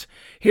here's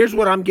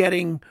what I'm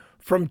getting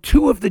from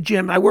two of the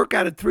gyms. I work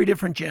out at 3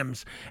 different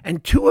gyms,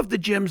 and 2 of the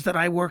gyms that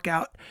I work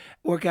out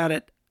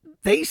at,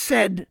 they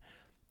said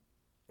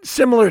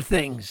similar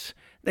things.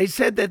 They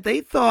said that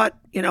they thought,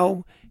 you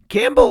know,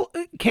 Campbell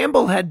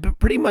had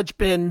pretty much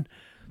been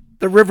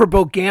the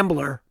riverboat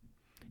gambler.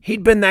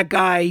 He'd been that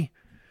guy,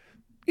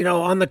 you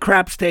know, on the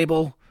craps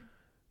table,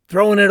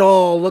 throwing it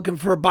all, looking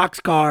for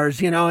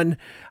boxcars, you know, and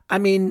I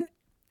mean,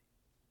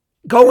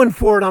 going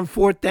for it on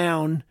 4th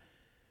down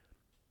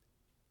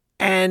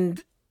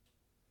and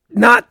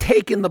not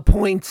taking the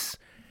points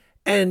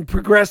and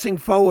progressing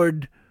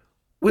forward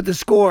with the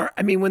score.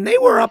 I mean, when they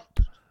were up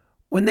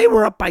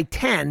by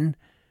 10,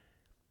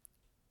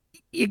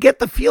 you get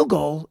the field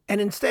goal, and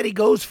instead he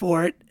goes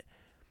for it,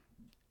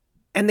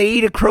 and they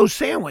eat a crow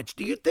sandwich.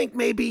 Do you think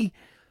maybe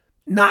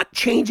not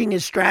changing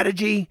his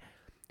strategy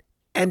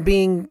and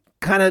being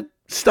kind of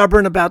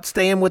stubborn about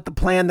staying with the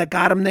plan that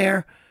got him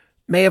there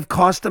may have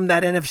cost him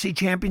that NFC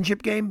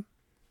Championship game?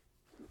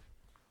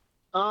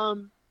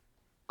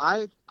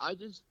 I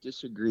just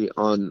disagree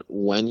on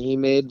when he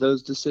made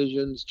those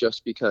decisions,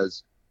 just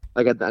because,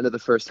 like, at the end of the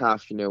first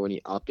half, you know, when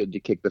he opted to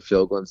kick the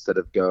field goal instead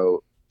of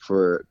go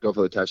for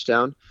the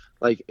touchdown,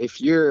 like, if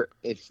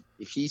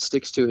he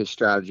sticks to his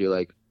strategy,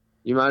 like,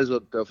 you might as well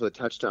go for the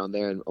touchdown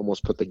there and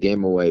almost put the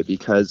game away,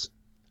 because,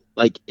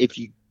 like, if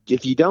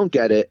you don't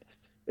get it,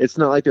 it's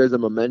not like there's a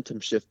momentum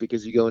shift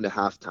because you go into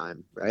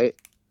halftime, right?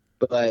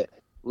 But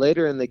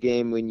later in the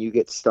game, when you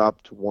get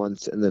stopped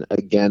once and then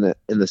again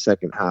in the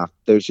second half,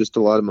 there's just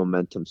a lot of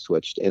momentum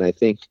switched. And I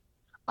think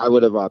I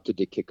would have opted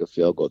to kick a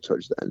field goal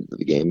towards the end of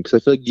the game, because I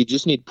feel like you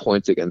just need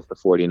points against the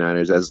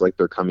 49ers as, like,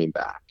 they're coming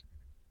back.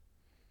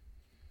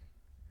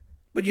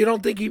 But you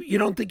don't think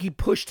he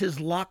pushed his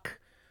luck?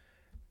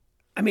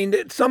 I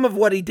mean, some of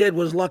what he did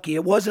was lucky.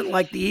 It wasn't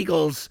like the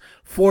Eagles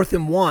 4th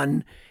and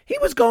 1. He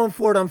was going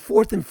for it on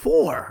 4th and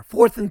 4,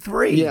 4th and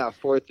 3. Yeah,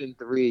 4th and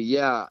 3.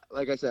 Yeah,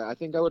 like I said, I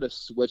think I would have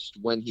switched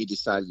when he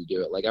decided to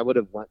do it. Like, I would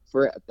have went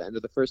for it at the end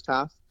of the first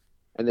half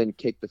and then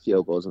kicked the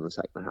field goals in the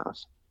second half.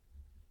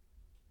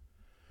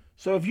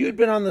 So if you'd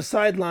been on the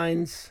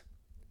sidelines,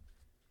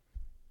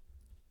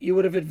 you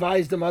would have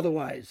advised him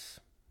otherwise.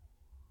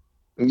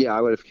 Yeah,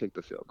 I would have kicked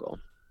the field goal.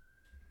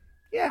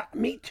 Yeah,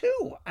 me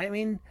too. I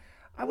mean,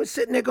 I was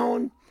sitting there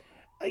going,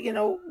 you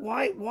know,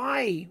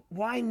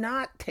 why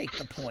not take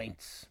the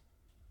points?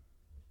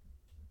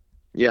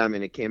 Yeah, I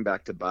mean, it came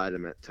back to bite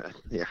him at 10.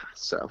 Yeah,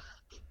 so.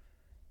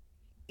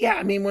 Yeah,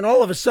 I mean, when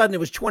all of a sudden it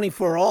was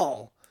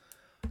 24-all,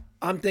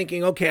 I'm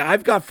thinking, okay,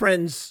 I've got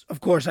friends.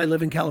 Of course, I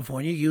live in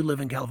California. You live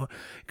in California.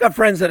 Got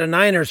friends that are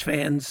Niners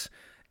fans,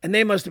 and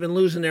they must have been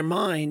losing their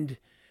mind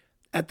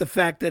at the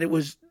fact that it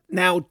was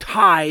now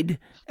tied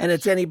and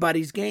it's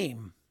anybody's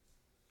game.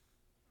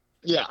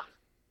 Yeah.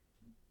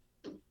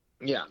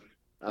 Yeah,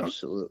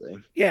 absolutely.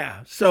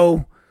 Yeah,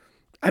 so,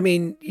 I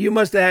mean, you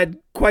must have had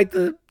quite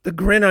the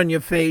grin on your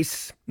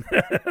face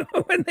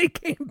when they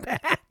came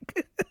back.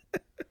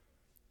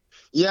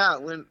 Yeah,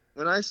 when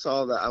I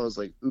saw that, I was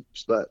like,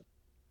 oops. But,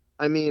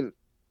 I mean,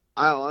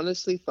 I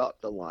honestly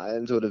thought the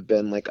Lions would have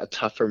been like a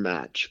tougher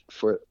match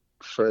for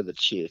the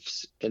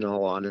Chiefs, in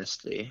all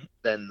honesty,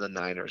 than the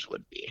Niners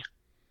would be.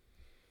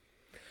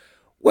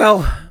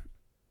 Well,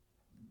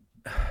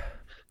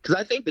 Because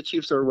I think the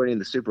Chiefs are winning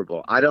the Super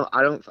Bowl. I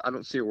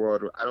don't see a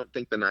world where I don't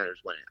think the Niners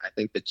win it. I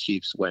think the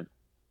Chiefs win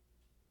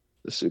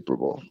the Super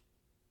Bowl.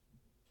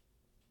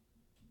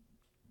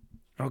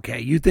 okay,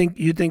 you think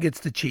it's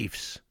the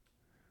Chiefs.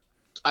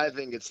 I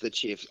think it's the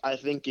Chiefs. I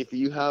think if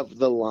you have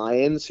the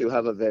Lions, who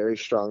have a very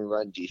strong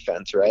run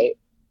defense, right?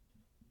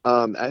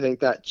 I think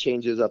that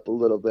changes up a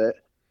little bit.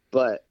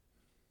 But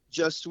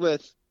just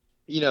with,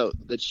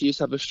 the Chiefs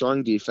have a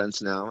strong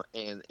defense now,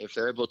 and if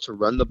they're able to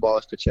run the ball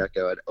with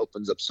Pacheco, it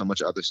opens up so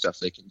much other stuff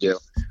they can do.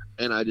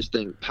 And I just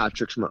think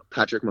Patrick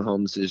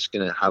Mahomes is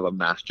going to have a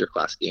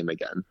masterclass game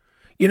again.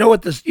 You know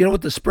what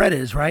the spread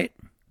is, right?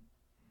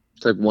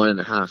 It's like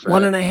 1.5, right?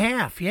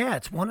 1.5. Yeah,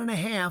 it's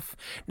 1.5.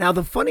 Now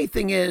the funny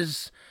thing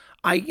is,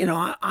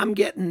 I'm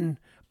getting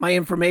my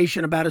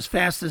information about as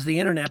fast as the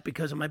internet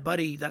because of my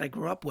buddy that I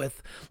grew up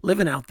with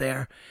living out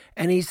there,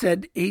 and he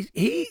said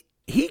he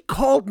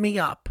called me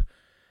up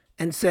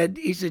and said,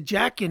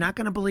 Jack, you're not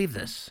going to believe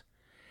this.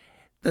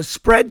 The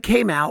spread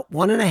came out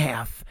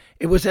 1.5.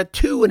 It was at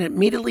 2 and it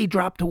immediately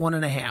dropped to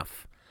 1.5.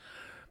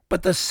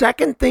 But the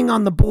second thing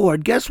on the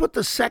board, guess what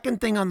the second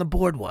thing on the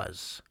board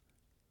was?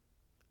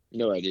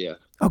 No idea.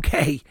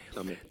 Okay.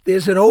 Tell me.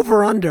 There's an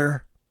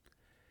over-under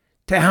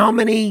to how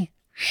many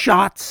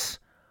shots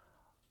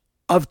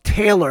of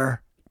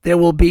Taylor there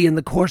will be in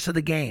the course of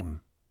the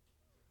game.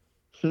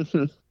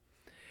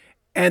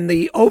 And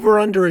the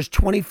over-under is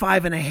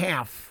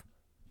 25.5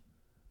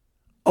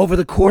 over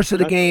the course of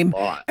the game.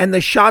 And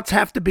the shots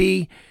have to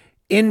be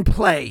in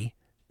play.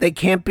 They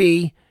can't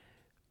be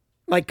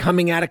like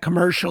coming out of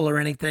commercial or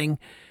anything.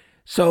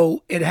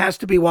 So it has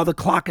to be while the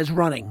clock is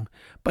running.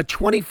 But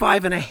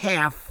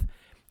 25.5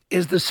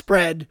 is the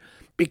spread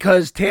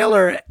because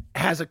Taylor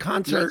has a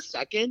concert. Is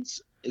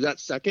that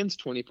seconds?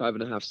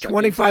 25.5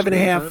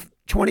 seconds?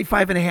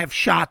 25.5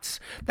 shots.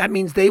 That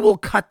means they will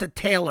cut to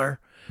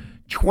Taylor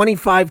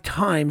 25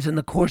 times in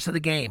the course of the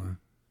game.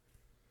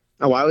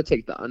 Oh, I would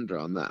take the under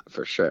on that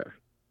for sure.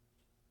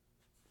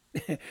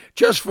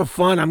 Just for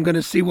fun, I'm going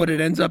to see what it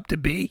ends up to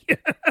be.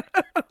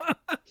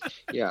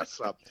 Yeah,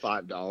 slap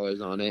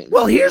 $5 on it.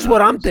 Well, here's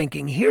what I'm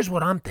thinking.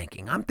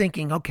 I'm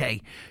thinking,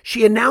 okay,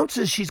 she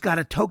announces she's got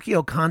a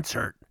Tokyo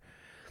concert.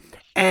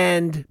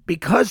 And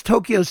because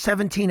Tokyo's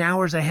 17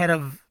 hours ahead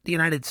of the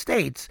United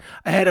States,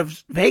 ahead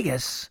of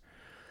Vegas,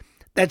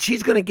 that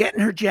she's going to get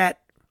in her jet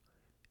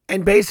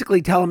and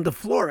basically tell them to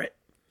floor it.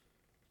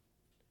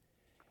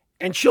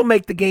 And she'll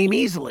make the game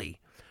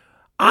easily.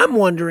 I'm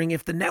wondering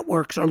if the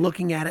networks are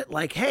looking at it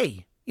like,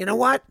 hey, you know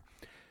what?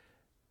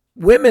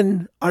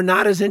 Women are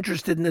not as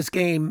interested in this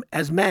game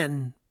as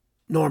men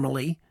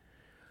normally.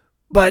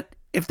 But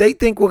if they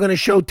think we're going to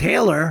show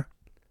Taylor,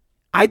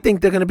 I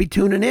think they're going to be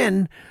tuning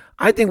in.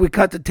 I think we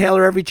cut to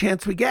Taylor every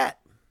chance we get.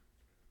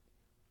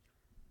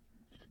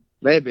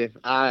 Maybe.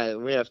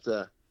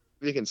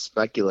 We can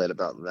speculate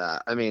about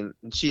that. I mean,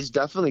 she's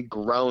definitely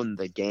grown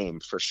the game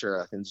for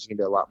sure. I think there's going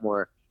to be a lot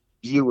more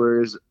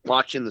viewers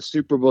watching the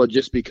Super Bowl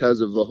just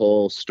because of the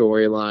whole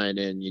storyline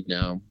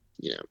and,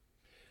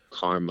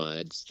 karma.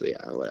 It's,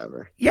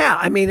 whatever. Yeah,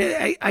 I mean,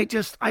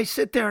 I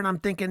sit there and I'm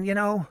thinking,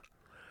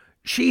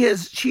 she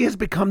has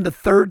become the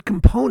third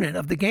component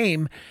of the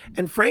game.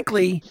 And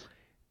frankly,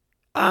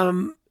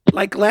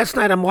 like last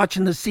night I'm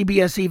watching the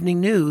CBS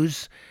Evening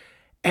News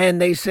and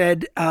they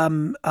said,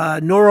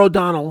 Norah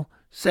O'Donnell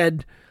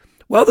said,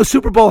 well, the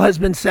Super Bowl has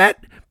been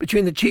set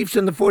between the Chiefs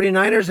and the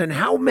 49ers, and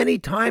how many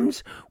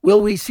times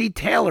will we see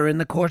Taylor in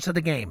the course of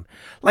the game?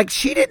 Like,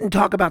 she didn't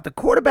talk about the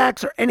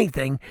quarterbacks or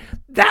anything.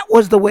 That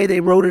was the way they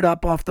wrote it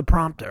up off the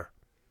prompter.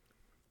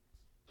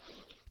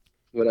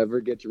 Whatever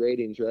gets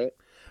ratings, right?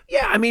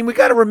 Yeah, I mean, we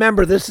got to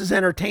remember this is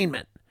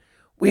entertainment.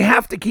 We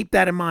have to keep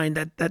that in mind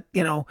that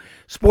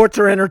sports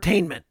are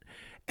entertainment.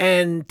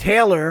 And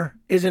Taylor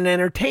is an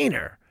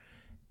entertainer.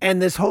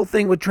 And this whole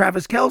thing with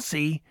Travis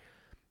Kelce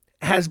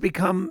has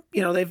become,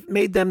 they've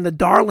made them the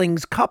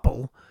darlings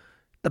couple,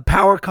 the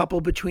power couple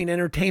between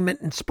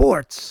entertainment and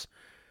sports.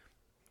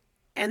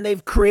 And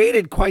they've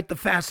created quite the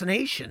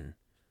fascination.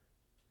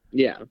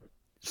 Yeah.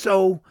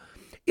 So,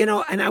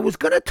 and I was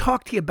going to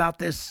talk to you about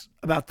this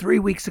about 3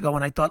 weeks ago,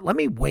 and I thought, let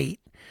me wait.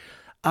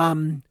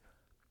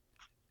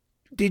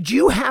 Did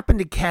you happen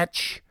to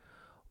catch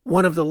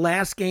one of the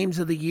last games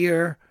of the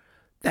year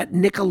that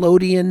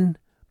Nickelodeon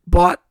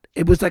bought?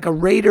 It was like a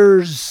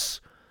Raiders...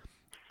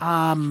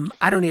 I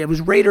don't know. It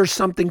was Raiders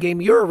something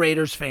game. You're a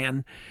Raiders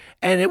fan.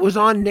 And it was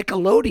on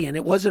Nickelodeon.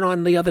 It wasn't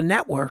on the other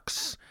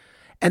networks.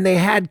 And they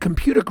had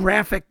computer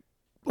graphic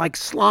like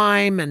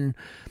slime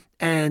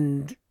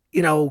and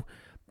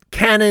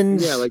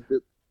cannons. Yeah,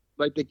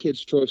 like the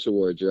Kids' Choice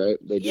Awards, right?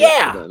 They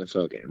did for the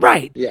NFL game.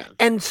 Right. Yeah.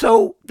 And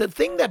so the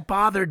thing that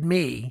bothered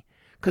me,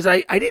 because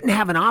I didn't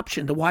have an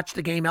option to watch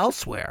the game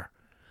elsewhere,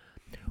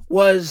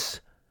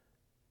 was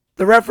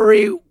the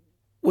referee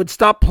would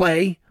stop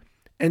play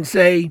and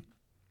say,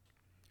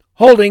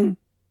 holding,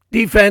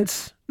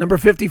 defense, number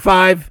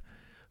 55,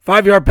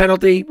 5-yard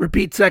penalty,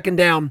 repeat second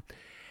down.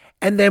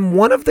 And then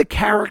one of the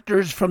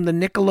characters from the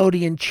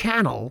Nickelodeon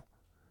channel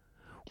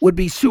would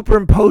be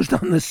superimposed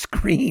on the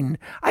screen.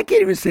 I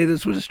can't even say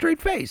this with a straight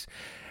face.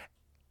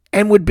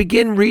 And would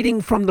begin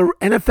reading from the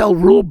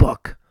NFL rule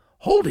book.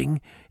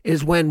 Holding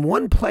is when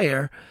one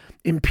player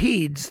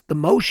impedes the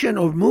motion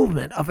or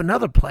movement of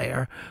another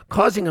player,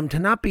 causing him to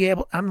not be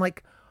able. I'm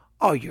like,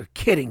 oh, you're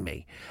kidding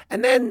me.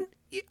 And then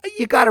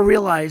you got to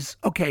realize,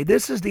 okay,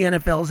 this is the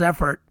NFL's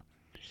effort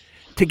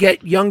to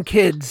get young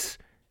kids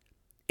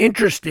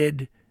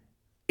interested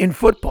in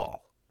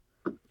football.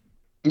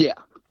 Yeah.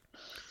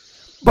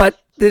 But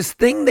this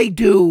thing they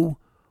do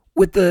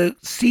with the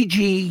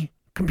CG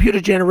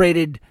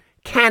computer-generated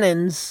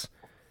cannons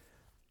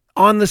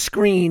on the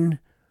screen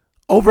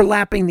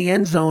overlapping the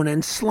end zone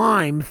and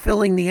slime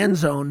filling the end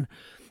zone,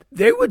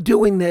 they were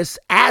doing this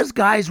as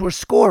guys were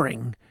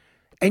scoring,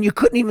 and you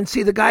couldn't even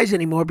see the guys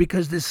anymore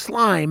because this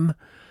slime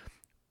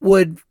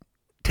would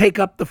take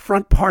up the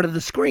front part of the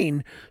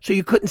screen, so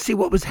you couldn't see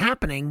what was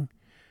happening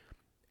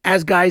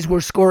as guys were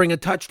scoring a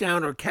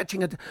touchdown or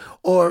catching it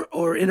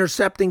or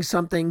intercepting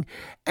something.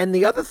 And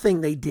the other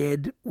thing they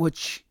did,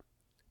 which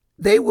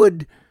they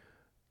would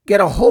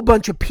get a whole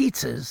bunch of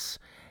pizzas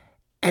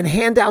and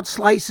hand out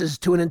slices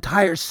to an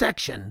entire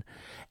section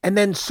and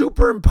then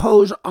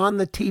superimpose on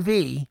the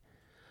TV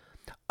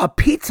a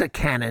pizza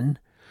cannon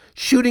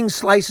shooting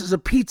slices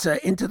of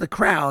pizza into the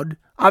crowd,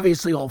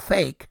 obviously all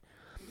fake.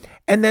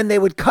 And then they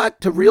would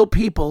cut to real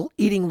people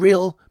eating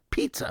real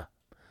pizza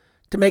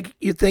to make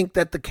you think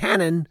that the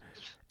cannon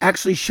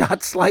actually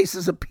shot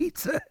slices of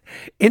pizza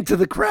into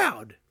the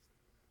crowd.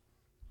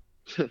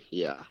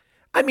 Yeah.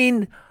 I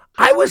mean,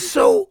 I was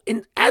so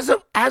as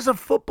a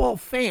football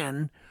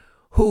fan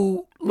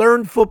who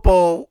learned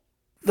football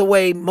the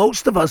way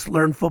most of us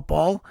learn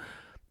football,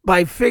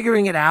 by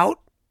figuring it out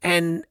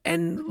and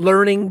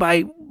learning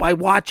by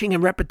watching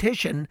and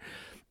repetition.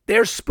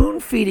 They're spoon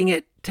feeding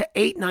it to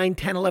 8, 9,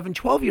 10, 11,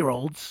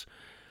 12-year-olds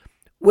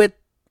with,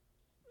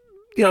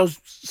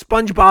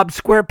 SpongeBob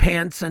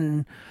SquarePants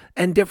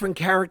and different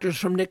characters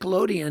from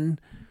Nickelodeon.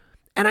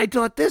 And I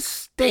thought, this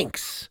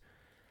stinks.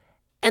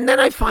 And then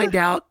I find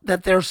out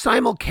that they're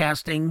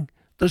simulcasting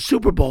the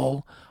Super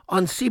Bowl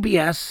on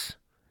CBS.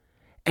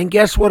 And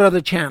guess what other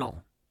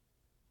channel?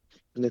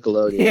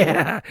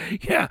 Nickelodeon.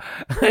 Yeah.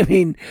 I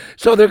mean,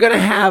 so they're going to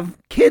have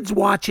kids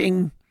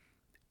watching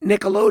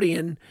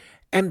Nickelodeon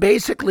and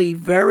basically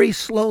very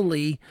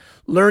slowly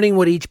learning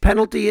what each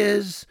penalty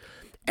is.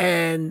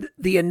 And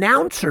the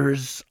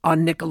announcers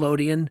on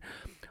Nickelodeon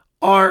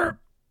are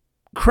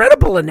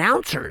credible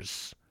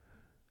announcers,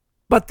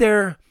 but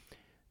they're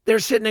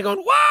sitting there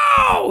going,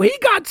 "Wow, he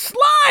got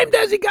slimed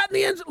as he got in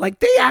the end." Like,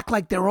 they act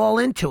like they're all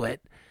into it.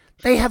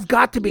 They have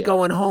got to be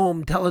going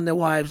home telling their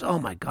wives, "Oh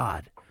my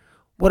God,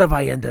 what have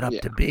I ended up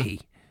to be?"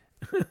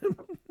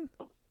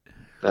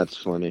 That's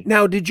funny.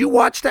 Now, did you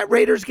watch that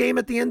Raiders game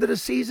at the end of the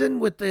season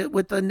with the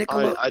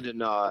Nickelodeon? I did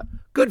not.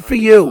 Good for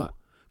you.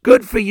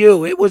 Good for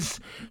you. It was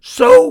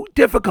so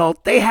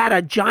difficult. They had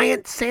a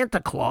giant Santa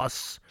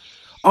Claus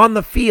on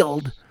the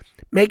field,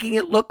 making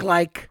it look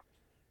like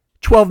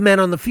 12 men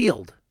on the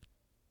field.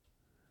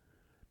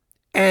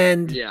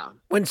 And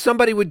when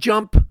somebody would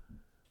jump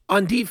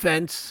on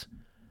defense,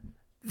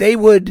 they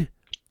would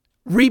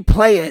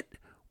replay it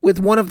with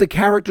one of the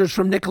characters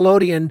from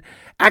Nickelodeon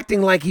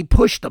acting like he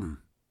pushed them.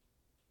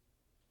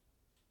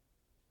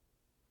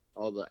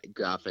 All the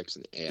graphics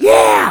and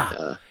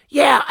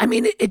Yeah. I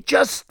mean, it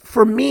just,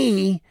 for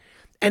me,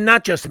 and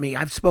not just me,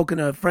 I've spoken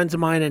to friends of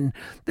mine, and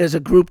there's a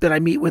group that I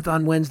meet with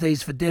on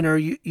Wednesdays for dinner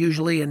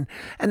usually, and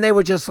they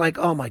were just like,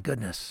 oh my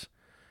goodness.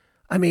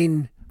 I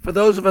mean, for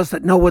those of us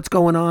that know what's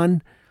going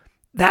on,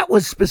 that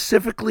was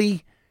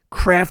specifically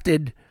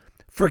crafted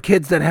for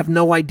kids that have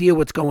no idea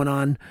what's going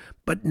on,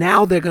 but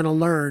now they're going to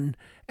learn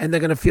and they're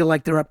going to feel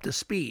like they're up to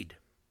speed.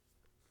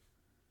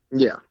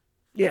 Yeah.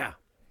 Yeah.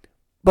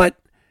 But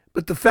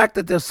the fact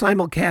that they're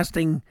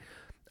simulcasting,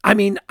 I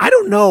mean, I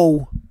don't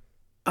know.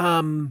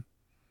 I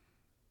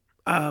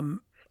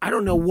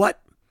don't know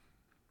what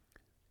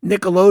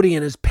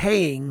Nickelodeon is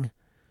paying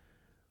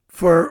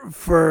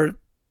for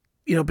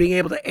being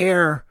able to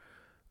air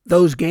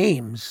those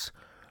games,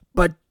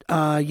 but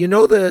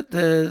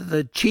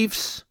the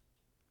Chiefs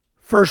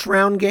first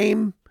round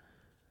game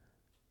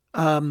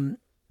in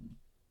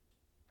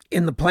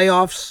the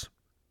playoffs.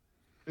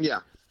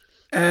 Yeah.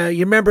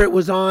 You remember it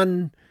was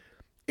on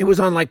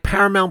like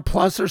Paramount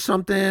Plus or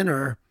something,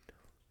 or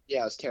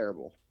yeah, it's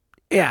terrible.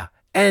 Yeah.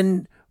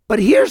 But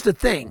here's the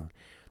thing.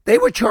 They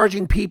were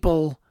charging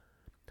people,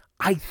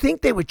 I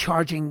think they were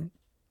charging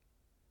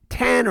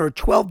 $10 or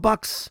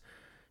 $12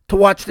 to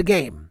watch the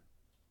game.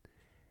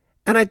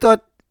 And I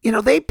thought,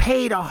 they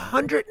paid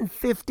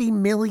 $150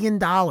 million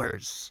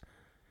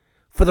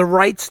for the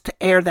rights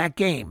to air that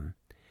game.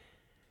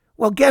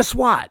 Well, guess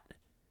what?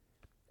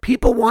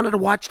 People wanted to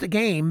watch the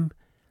game,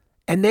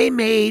 and they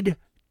made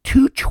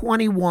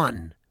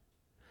 $221.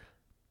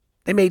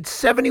 They made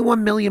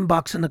 $71 million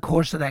in the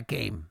course of that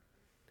game.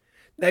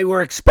 They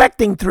were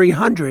expecting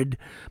 300,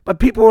 but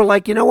people were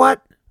like, you know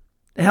what?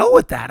 The hell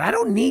with that. I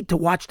don't need to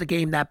watch the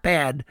game that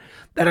bad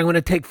that I'm going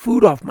to take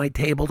food off my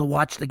table to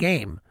watch the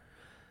game.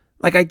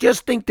 Like I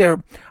just think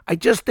they're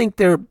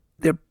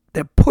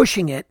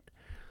pushing it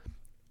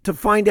to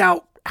find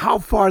out how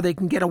far they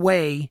can get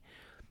away,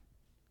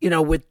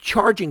 with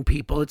charging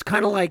people. It's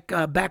kind of like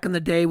back in the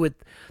day with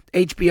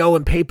HBO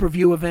and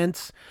pay-per-view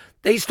events.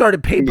 They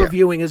started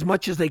pay-per-viewing as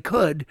much as they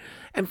could,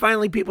 and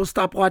finally people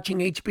stopped watching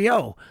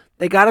HBO.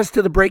 They got us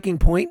to the breaking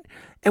point,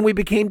 and we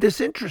became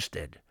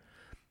disinterested.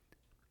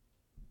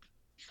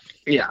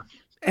 Yeah.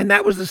 And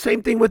that was the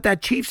same thing with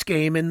that Chiefs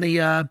game in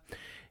the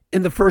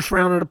first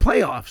round of the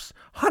playoffs.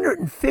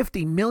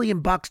 $150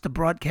 million to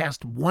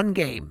broadcast one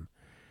game,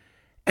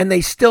 and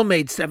they still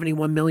made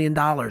 $71 million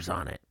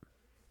on it.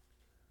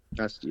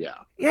 That's Yeah.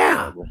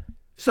 Terrible.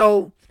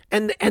 So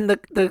and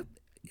the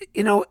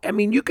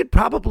you could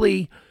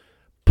probably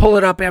pull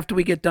it up after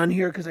we get done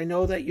here because I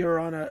know that you're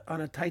on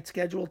a tight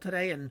schedule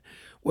today and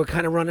we're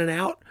kind of running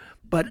out.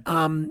 But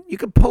you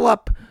could pull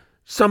up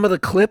some of the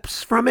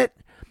clips from it.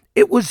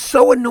 It was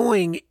so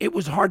annoying. It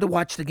was hard to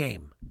watch the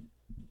game.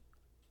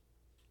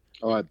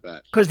 Oh, I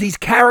bet. Because these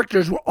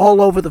characters were all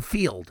over the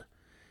field.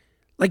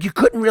 Like you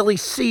couldn't really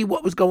see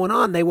what was going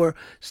on. They were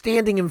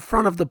standing in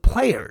front of the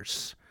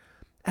players.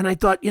 And I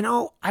thought,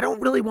 I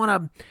don't really want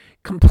to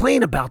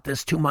complain about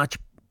this too much,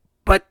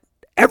 but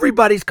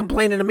everybody's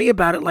complaining to me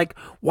about it. Like,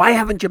 why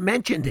haven't you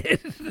mentioned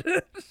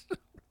it?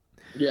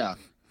 Yeah.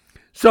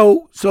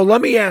 So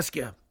let me ask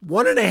you,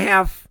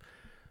 1.5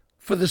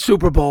 for the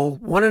Super Bowl,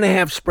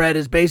 1.5 spread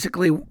is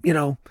basically,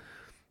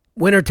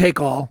 winner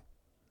take all.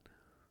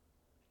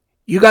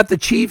 You got the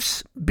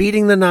Chiefs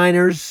beating the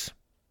Niners,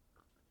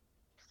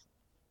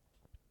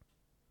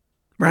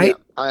 right? Yeah,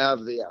 I have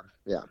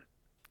yeah.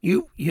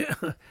 Yeah.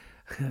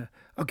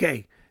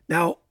 Okay.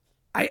 Now,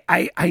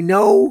 I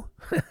know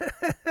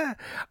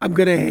I'm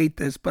gonna hate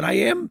this, but I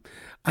am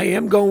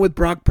going with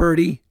Brock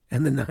Purdy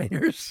and the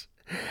Niners,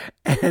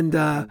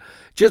 and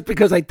just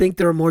because I think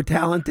they're a more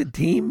talented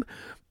team,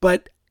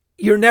 but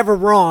you're never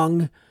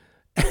wrong.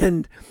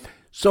 And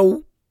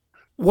so,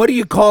 what are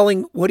you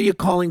calling? What are you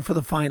calling for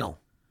the final?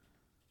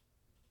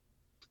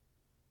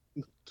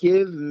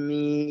 Give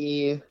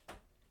me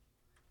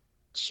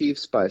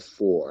Chiefs by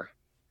 4.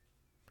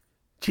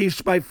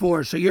 Chiefs by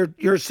 4. So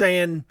you're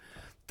saying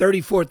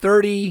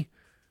 34-30,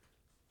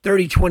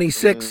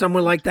 30-26,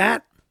 somewhere like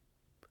that?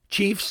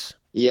 Chiefs?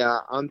 Yeah,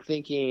 I'm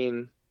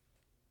thinking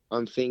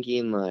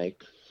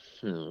like,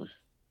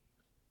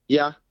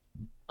 yeah,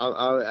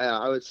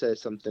 I would say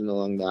something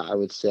along that. I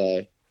would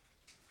say,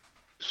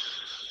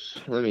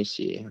 let me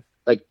see.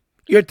 Like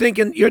you're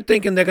thinking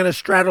they're going to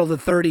straddle the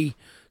 30.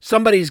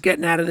 Somebody's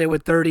getting out of there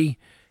with 30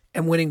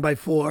 and winning by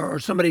 4, or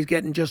somebody's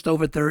getting just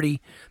over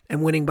 30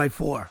 and winning by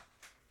 4.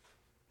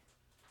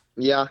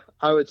 Yeah,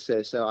 I would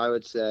say so. I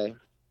would say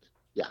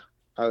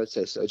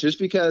so. Just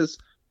because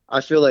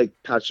I feel like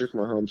Patrick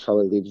Mahomes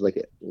probably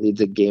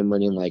leads a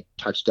game-winning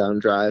touchdown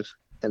drive,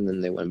 and then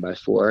they win by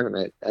 4.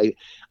 And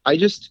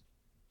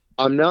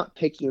I'm not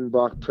picking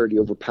Brock Purdy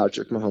over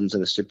Patrick Mahomes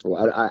in a Super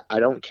Bowl. I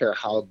don't care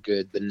how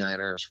good the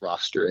Niners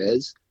roster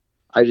is.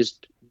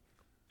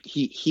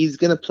 He's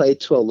gonna play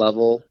to a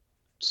level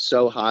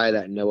so high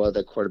that no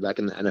other quarterback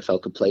in the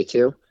NFL could play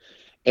to,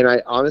 and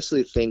I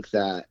honestly think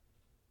that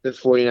the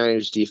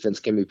 49ers defense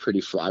can be pretty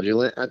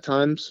fraudulent at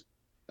times.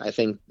 I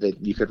think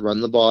that you could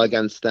run the ball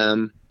against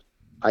them.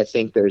 I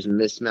think there's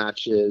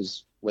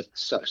mismatches with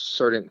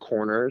certain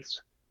corners.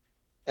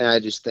 And I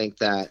just think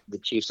that the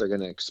Chiefs are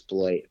going to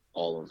exploit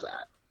all of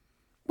that.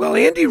 Well,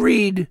 Andy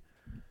Reid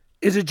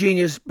is a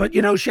genius, but,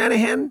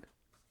 Shanahan,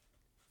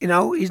 he's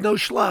no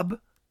schlub.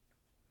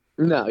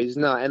 No, he's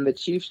not. And the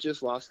Chiefs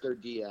just lost their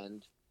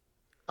D-end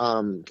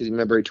because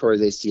remember he tore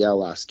his ACL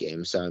last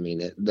game. So, I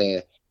mean,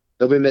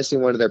 they'll be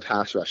missing one of their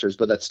pass rushers,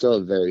 but that's still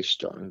a very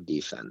strong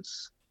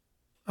defense.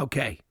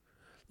 Okay.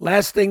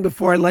 Last thing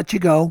before I let you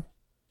go.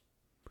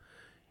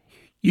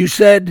 You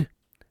said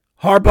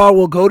Harbaugh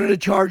will go to the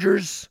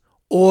Chargers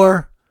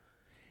or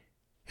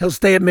he'll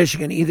stay at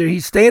Michigan. Either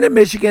he's staying at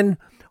Michigan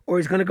or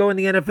he's going to go in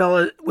the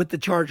NFL with the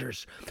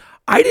Chargers.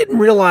 I didn't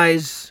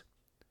realize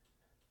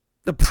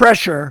the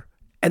pressure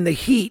and the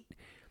heat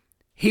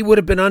he would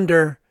have been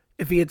under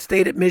if he had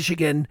stayed at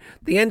Michigan.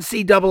 The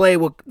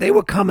NCAA, they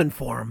were coming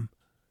for him.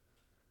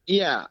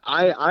 Yeah,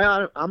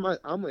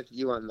 I'm with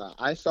you on that.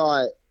 I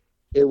thought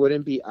it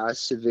wouldn't be as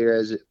severe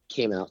as it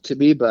came out to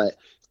be, but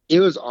it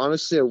was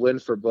honestly a win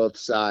for both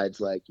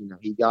sides.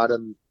 He got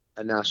him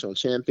a national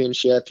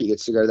championship. He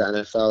gets to go to the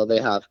NFL.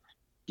 They have,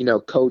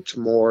 Coach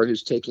Moore,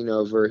 who's taking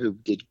over, who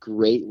did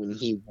great when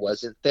he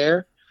wasn't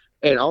there.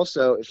 And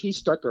also, if he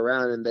stuck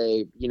around and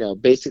they,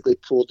 basically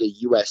pulled a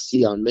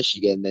USC on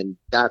Michigan, then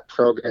that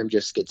program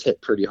just gets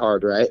hit pretty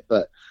hard, right?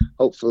 But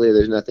hopefully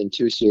there's nothing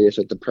too serious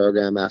with the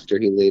program after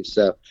he leaves.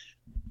 So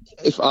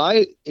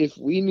if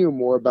we knew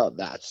more about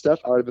that stuff,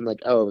 I would have been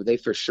like, oh, they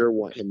for sure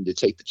want him to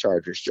take the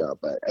Chargers job.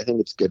 But I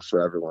think it's good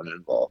for everyone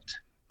involved.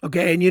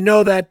 Okay, and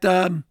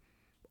that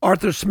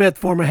Arthur Smith,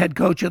 former head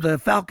coach of the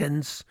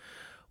Falcons,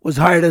 was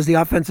hired as the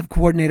offensive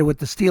coordinator with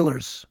the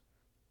Steelers.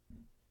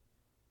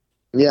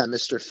 Yeah,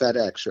 Mr.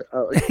 FedEx.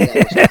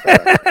 Yeah, Mr.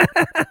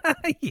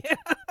 FedEx. Yeah.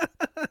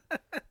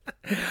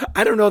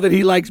 I don't know that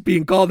he likes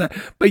being called that,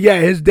 but yeah,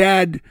 his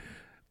dad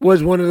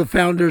was one of the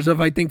founders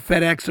of, I think,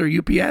 FedEx or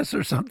UPS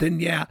or something.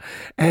 Yeah,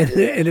 and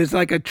it's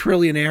like a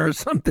trillionaire or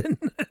something.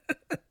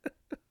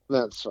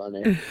 That's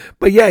funny.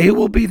 But yeah, he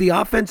will be the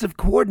offensive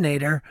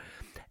coordinator.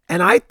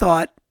 And I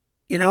thought,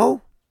 I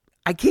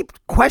keep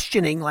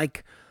questioning,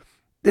 like,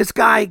 this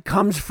guy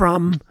comes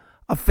from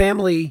a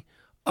family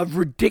of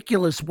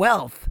ridiculous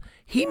wealth.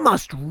 He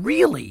must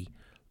really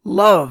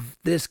love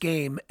this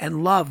game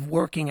and love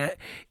working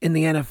in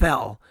the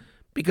NFL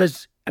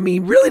because, he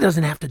really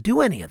doesn't have to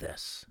do any of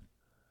this.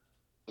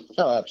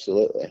 Oh,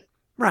 absolutely.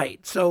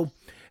 Right. So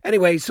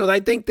anyway, I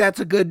think that's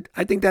a good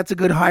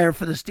hire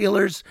for the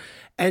Steelers.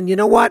 And you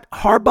know what?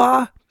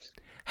 Harbaugh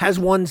has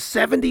won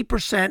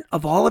 70%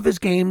 of all of his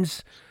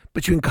games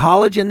between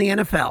college and the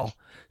NFL.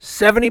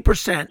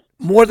 70%,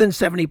 more than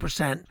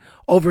 70%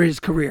 over his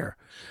career.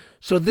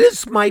 So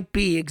this might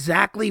be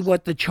exactly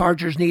what the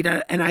Chargers need.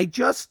 And I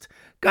just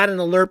got an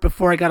alert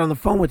before I got on the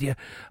phone with you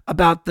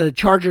about the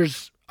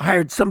Chargers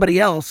hired somebody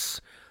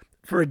else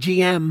for a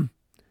GM.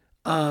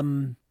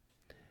 And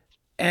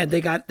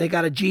they got a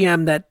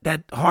GM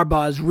that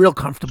Harbaugh is real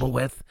comfortable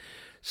with.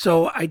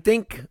 So I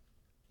think,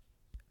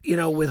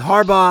 with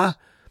Harbaugh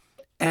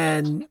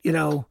and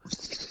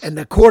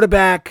the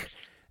quarterback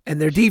and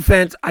their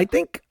defense, I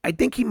think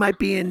he might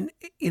be in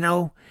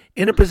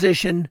a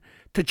position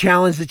to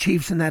challenge the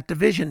Chiefs in that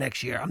division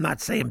next year. I'm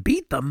not saying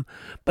beat them,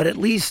 but at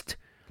least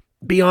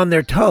be on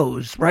their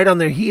toes, right on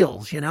their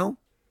heels, They have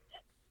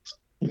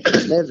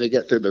to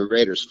get through the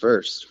Raiders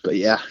first, but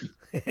yeah.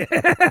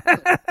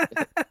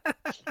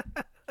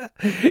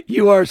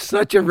 You are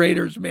such a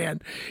Raiders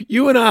man.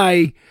 You and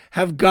I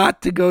have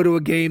got to go to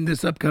a game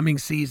this upcoming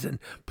season.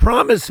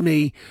 Promise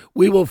me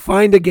we will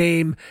find a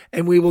game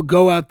and we will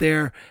go out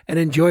there and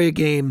enjoy a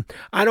game.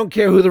 I don't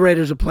care who the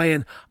Raiders are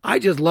playing. I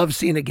just love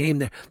seeing a game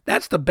there.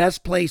 That's the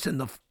best place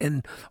in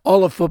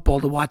all of football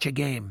to watch a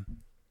game.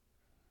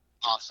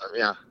 Awesome,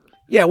 yeah.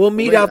 Yeah, we'll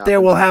meet out there.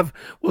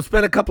 We'll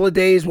spend a couple of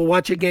days. We'll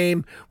watch a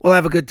game. We'll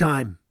have a good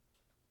time.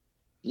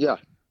 Yeah.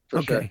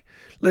 Okay. Sure.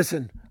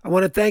 Listen, I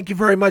want to thank you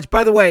very much.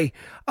 By the way,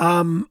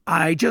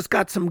 I just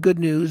got some good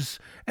news,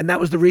 and that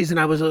was the reason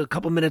I was a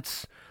couple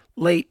minutes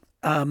late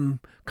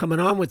coming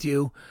on with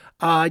you.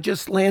 I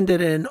just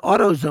landed an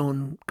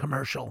AutoZone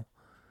commercial.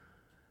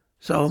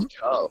 So,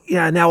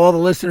 yeah, now all the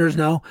listeners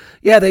know.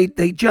 Yeah,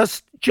 they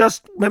just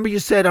remember you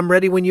said, I'm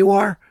ready when you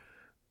are?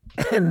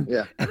 And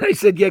I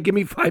said, yeah, give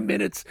me 5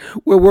 minutes.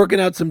 We're working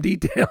out some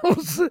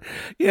details.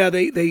 Yeah,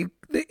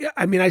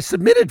 I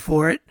submitted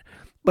for it.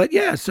 But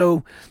yeah,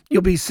 so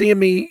you'll be seeing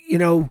me,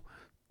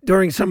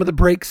 during some of the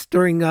breaks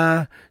during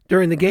the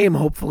game,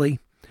 hopefully,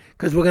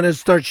 because we're going to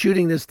start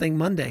shooting this thing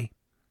Monday.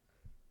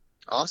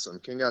 Awesome.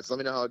 Congrats. Let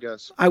me know how it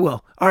goes. I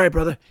will. All right,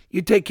 brother.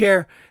 You take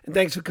care, and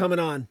thanks for coming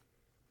on.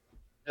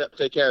 Yep.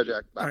 Take care,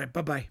 Jack. Bye. All right.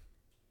 Bye-bye.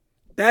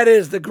 That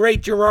is the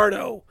Great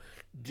Gerardo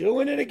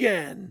doing it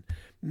again.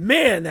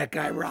 Man, that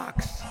guy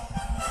rocks.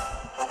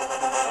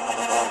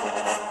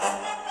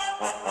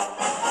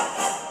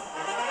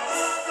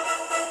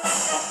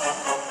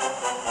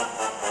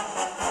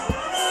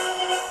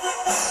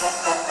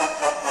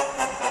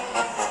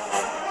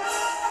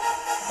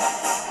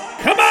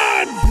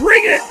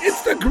 Bring it!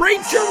 It's the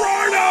Great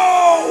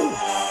Gerardo!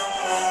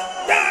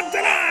 Da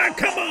da da!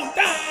 Come on!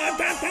 Da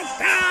da da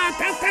da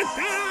da da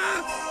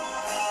da!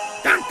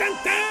 Da da da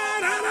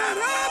da da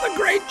da! The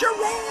Great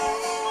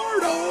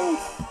Gerardo!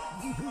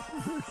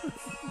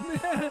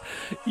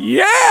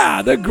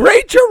 Yeah, the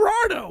Great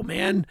Gerardo,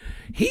 man.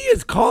 He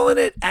is calling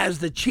it as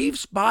the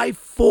Chiefs by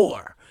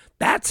 4.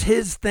 That's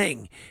his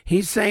thing.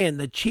 He's saying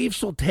the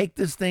Chiefs will take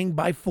this thing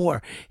by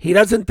 4. He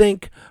doesn't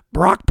think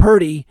Brock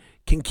Purdy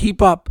can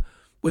keep up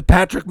with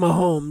Patrick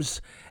Mahomes.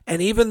 And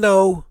even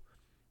though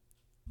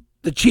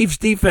the Chiefs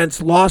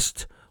defense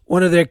lost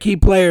one of their key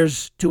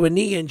players to a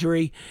knee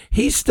injury,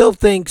 he still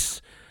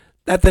thinks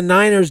that the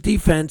Niners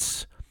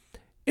defense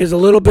is a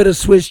little bit of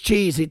Swiss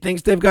cheese. He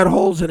thinks they've got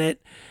holes in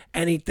it,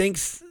 and he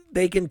thinks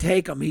they can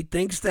take them. He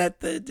thinks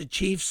that the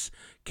Chiefs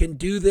can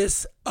do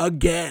this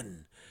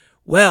again.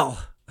 Well,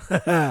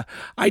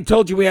 I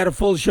told you we had a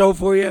full show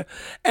for you.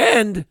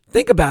 And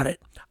think about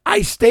it.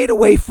 I stayed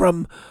away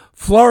from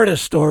Florida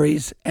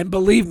stories, and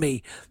believe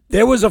me,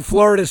 there was a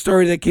Florida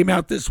story that came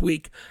out this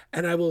week,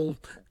 and I will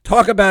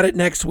talk about it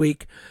next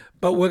week.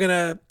 But we're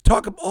gonna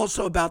talk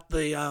also about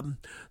the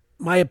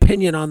my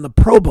opinion on the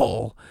Pro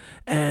Bowl,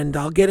 and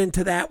I'll get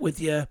into that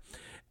with you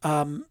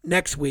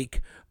next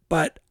week.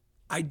 But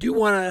I do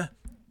want to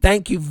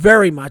thank you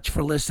very much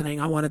for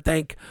listening. I want to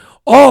thank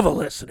all the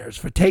listeners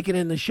for taking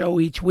in the show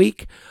each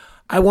week.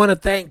 I want to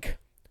thank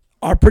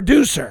our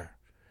producer,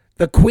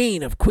 the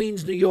Queen of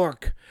Queens, New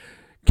York,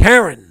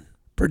 Karen.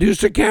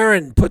 Producer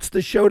Karen puts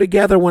the show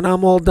together when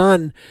I'm all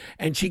done,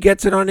 and she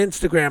gets it on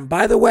Instagram.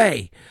 By the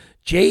way,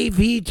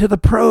 JV to the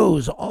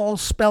Pros, all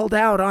spelled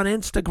out on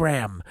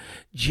Instagram.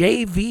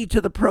 JV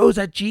to the Pros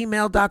at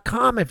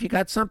gmail.com. If you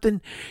got something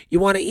you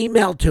want to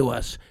email to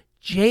us,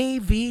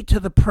 JV to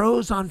the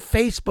Pros on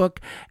Facebook,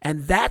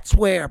 and that's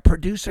where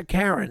producer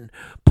Karen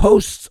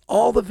posts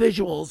all the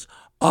visuals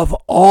of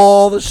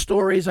all the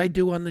stories I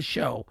do on the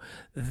show.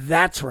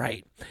 That's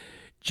right.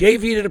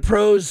 JV to the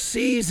Pros,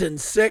 Season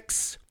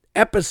 6,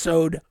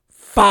 Episode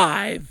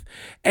 5.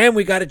 And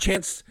we got a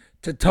chance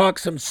to talk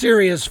some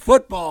serious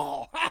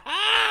football. Ha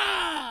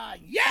ha!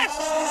 Yes!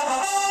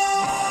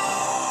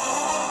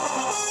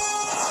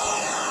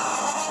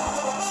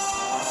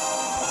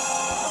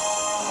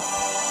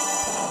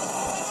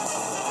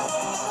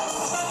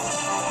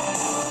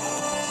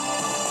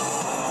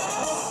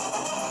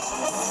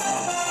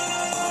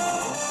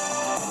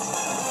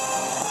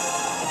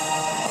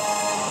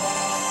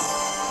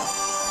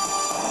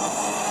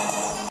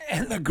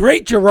 And the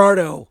Great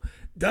Gerardo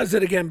does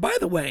it again. By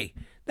the way,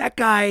 that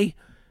guy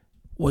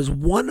was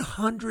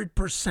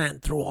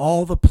 100% through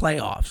all the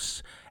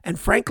playoffs. And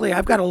frankly,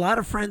 I've got a lot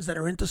of friends that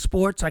are into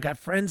sports. I got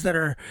friends that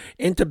are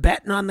into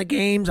betting on the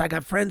games. I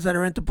got friends that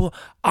are into pool.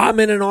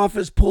 I'm in an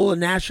office pool, a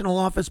national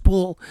office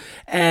pool,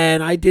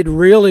 and I did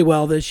really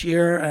well this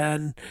year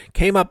and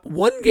came up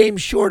one game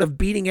short of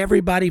beating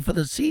everybody for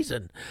the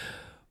season.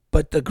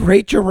 But the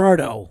Great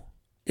Gerardo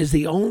is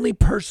the only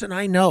person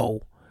I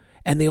know,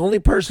 and the only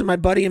person my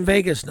buddy in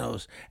Vegas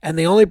knows, and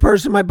the only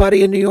person my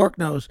buddy in New York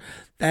knows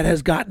that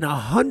has gotten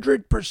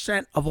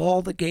 100% of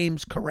all the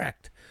games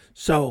correct.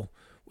 So,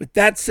 with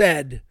that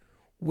said,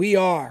 we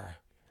are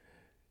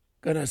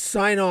going to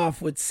sign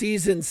off with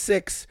Season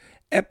 6,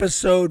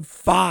 Episode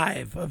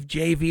 5 of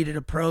JV to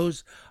the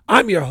Pros.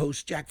 I'm your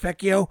host, Jack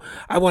Vecchio.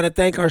 I want to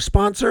thank our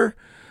sponsor,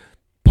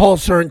 Paul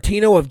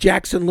Sorrentino of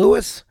Jackson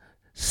Lewis,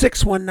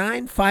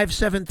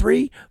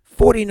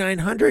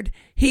 619-573-4900.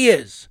 He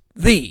is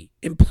the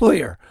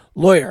employer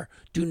lawyer.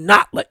 Do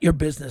not let your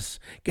business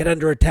get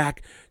under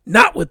attack.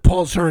 Not with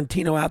Paul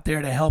Sorrentino out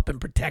there to help and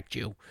protect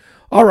you.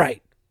 All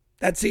right.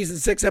 That's Season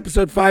 6,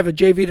 Episode 5 of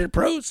JV to the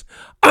Pros.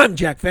 I'm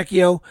Jack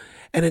Vecchio.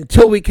 And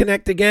until we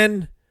connect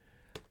again,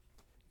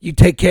 you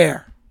take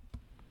care.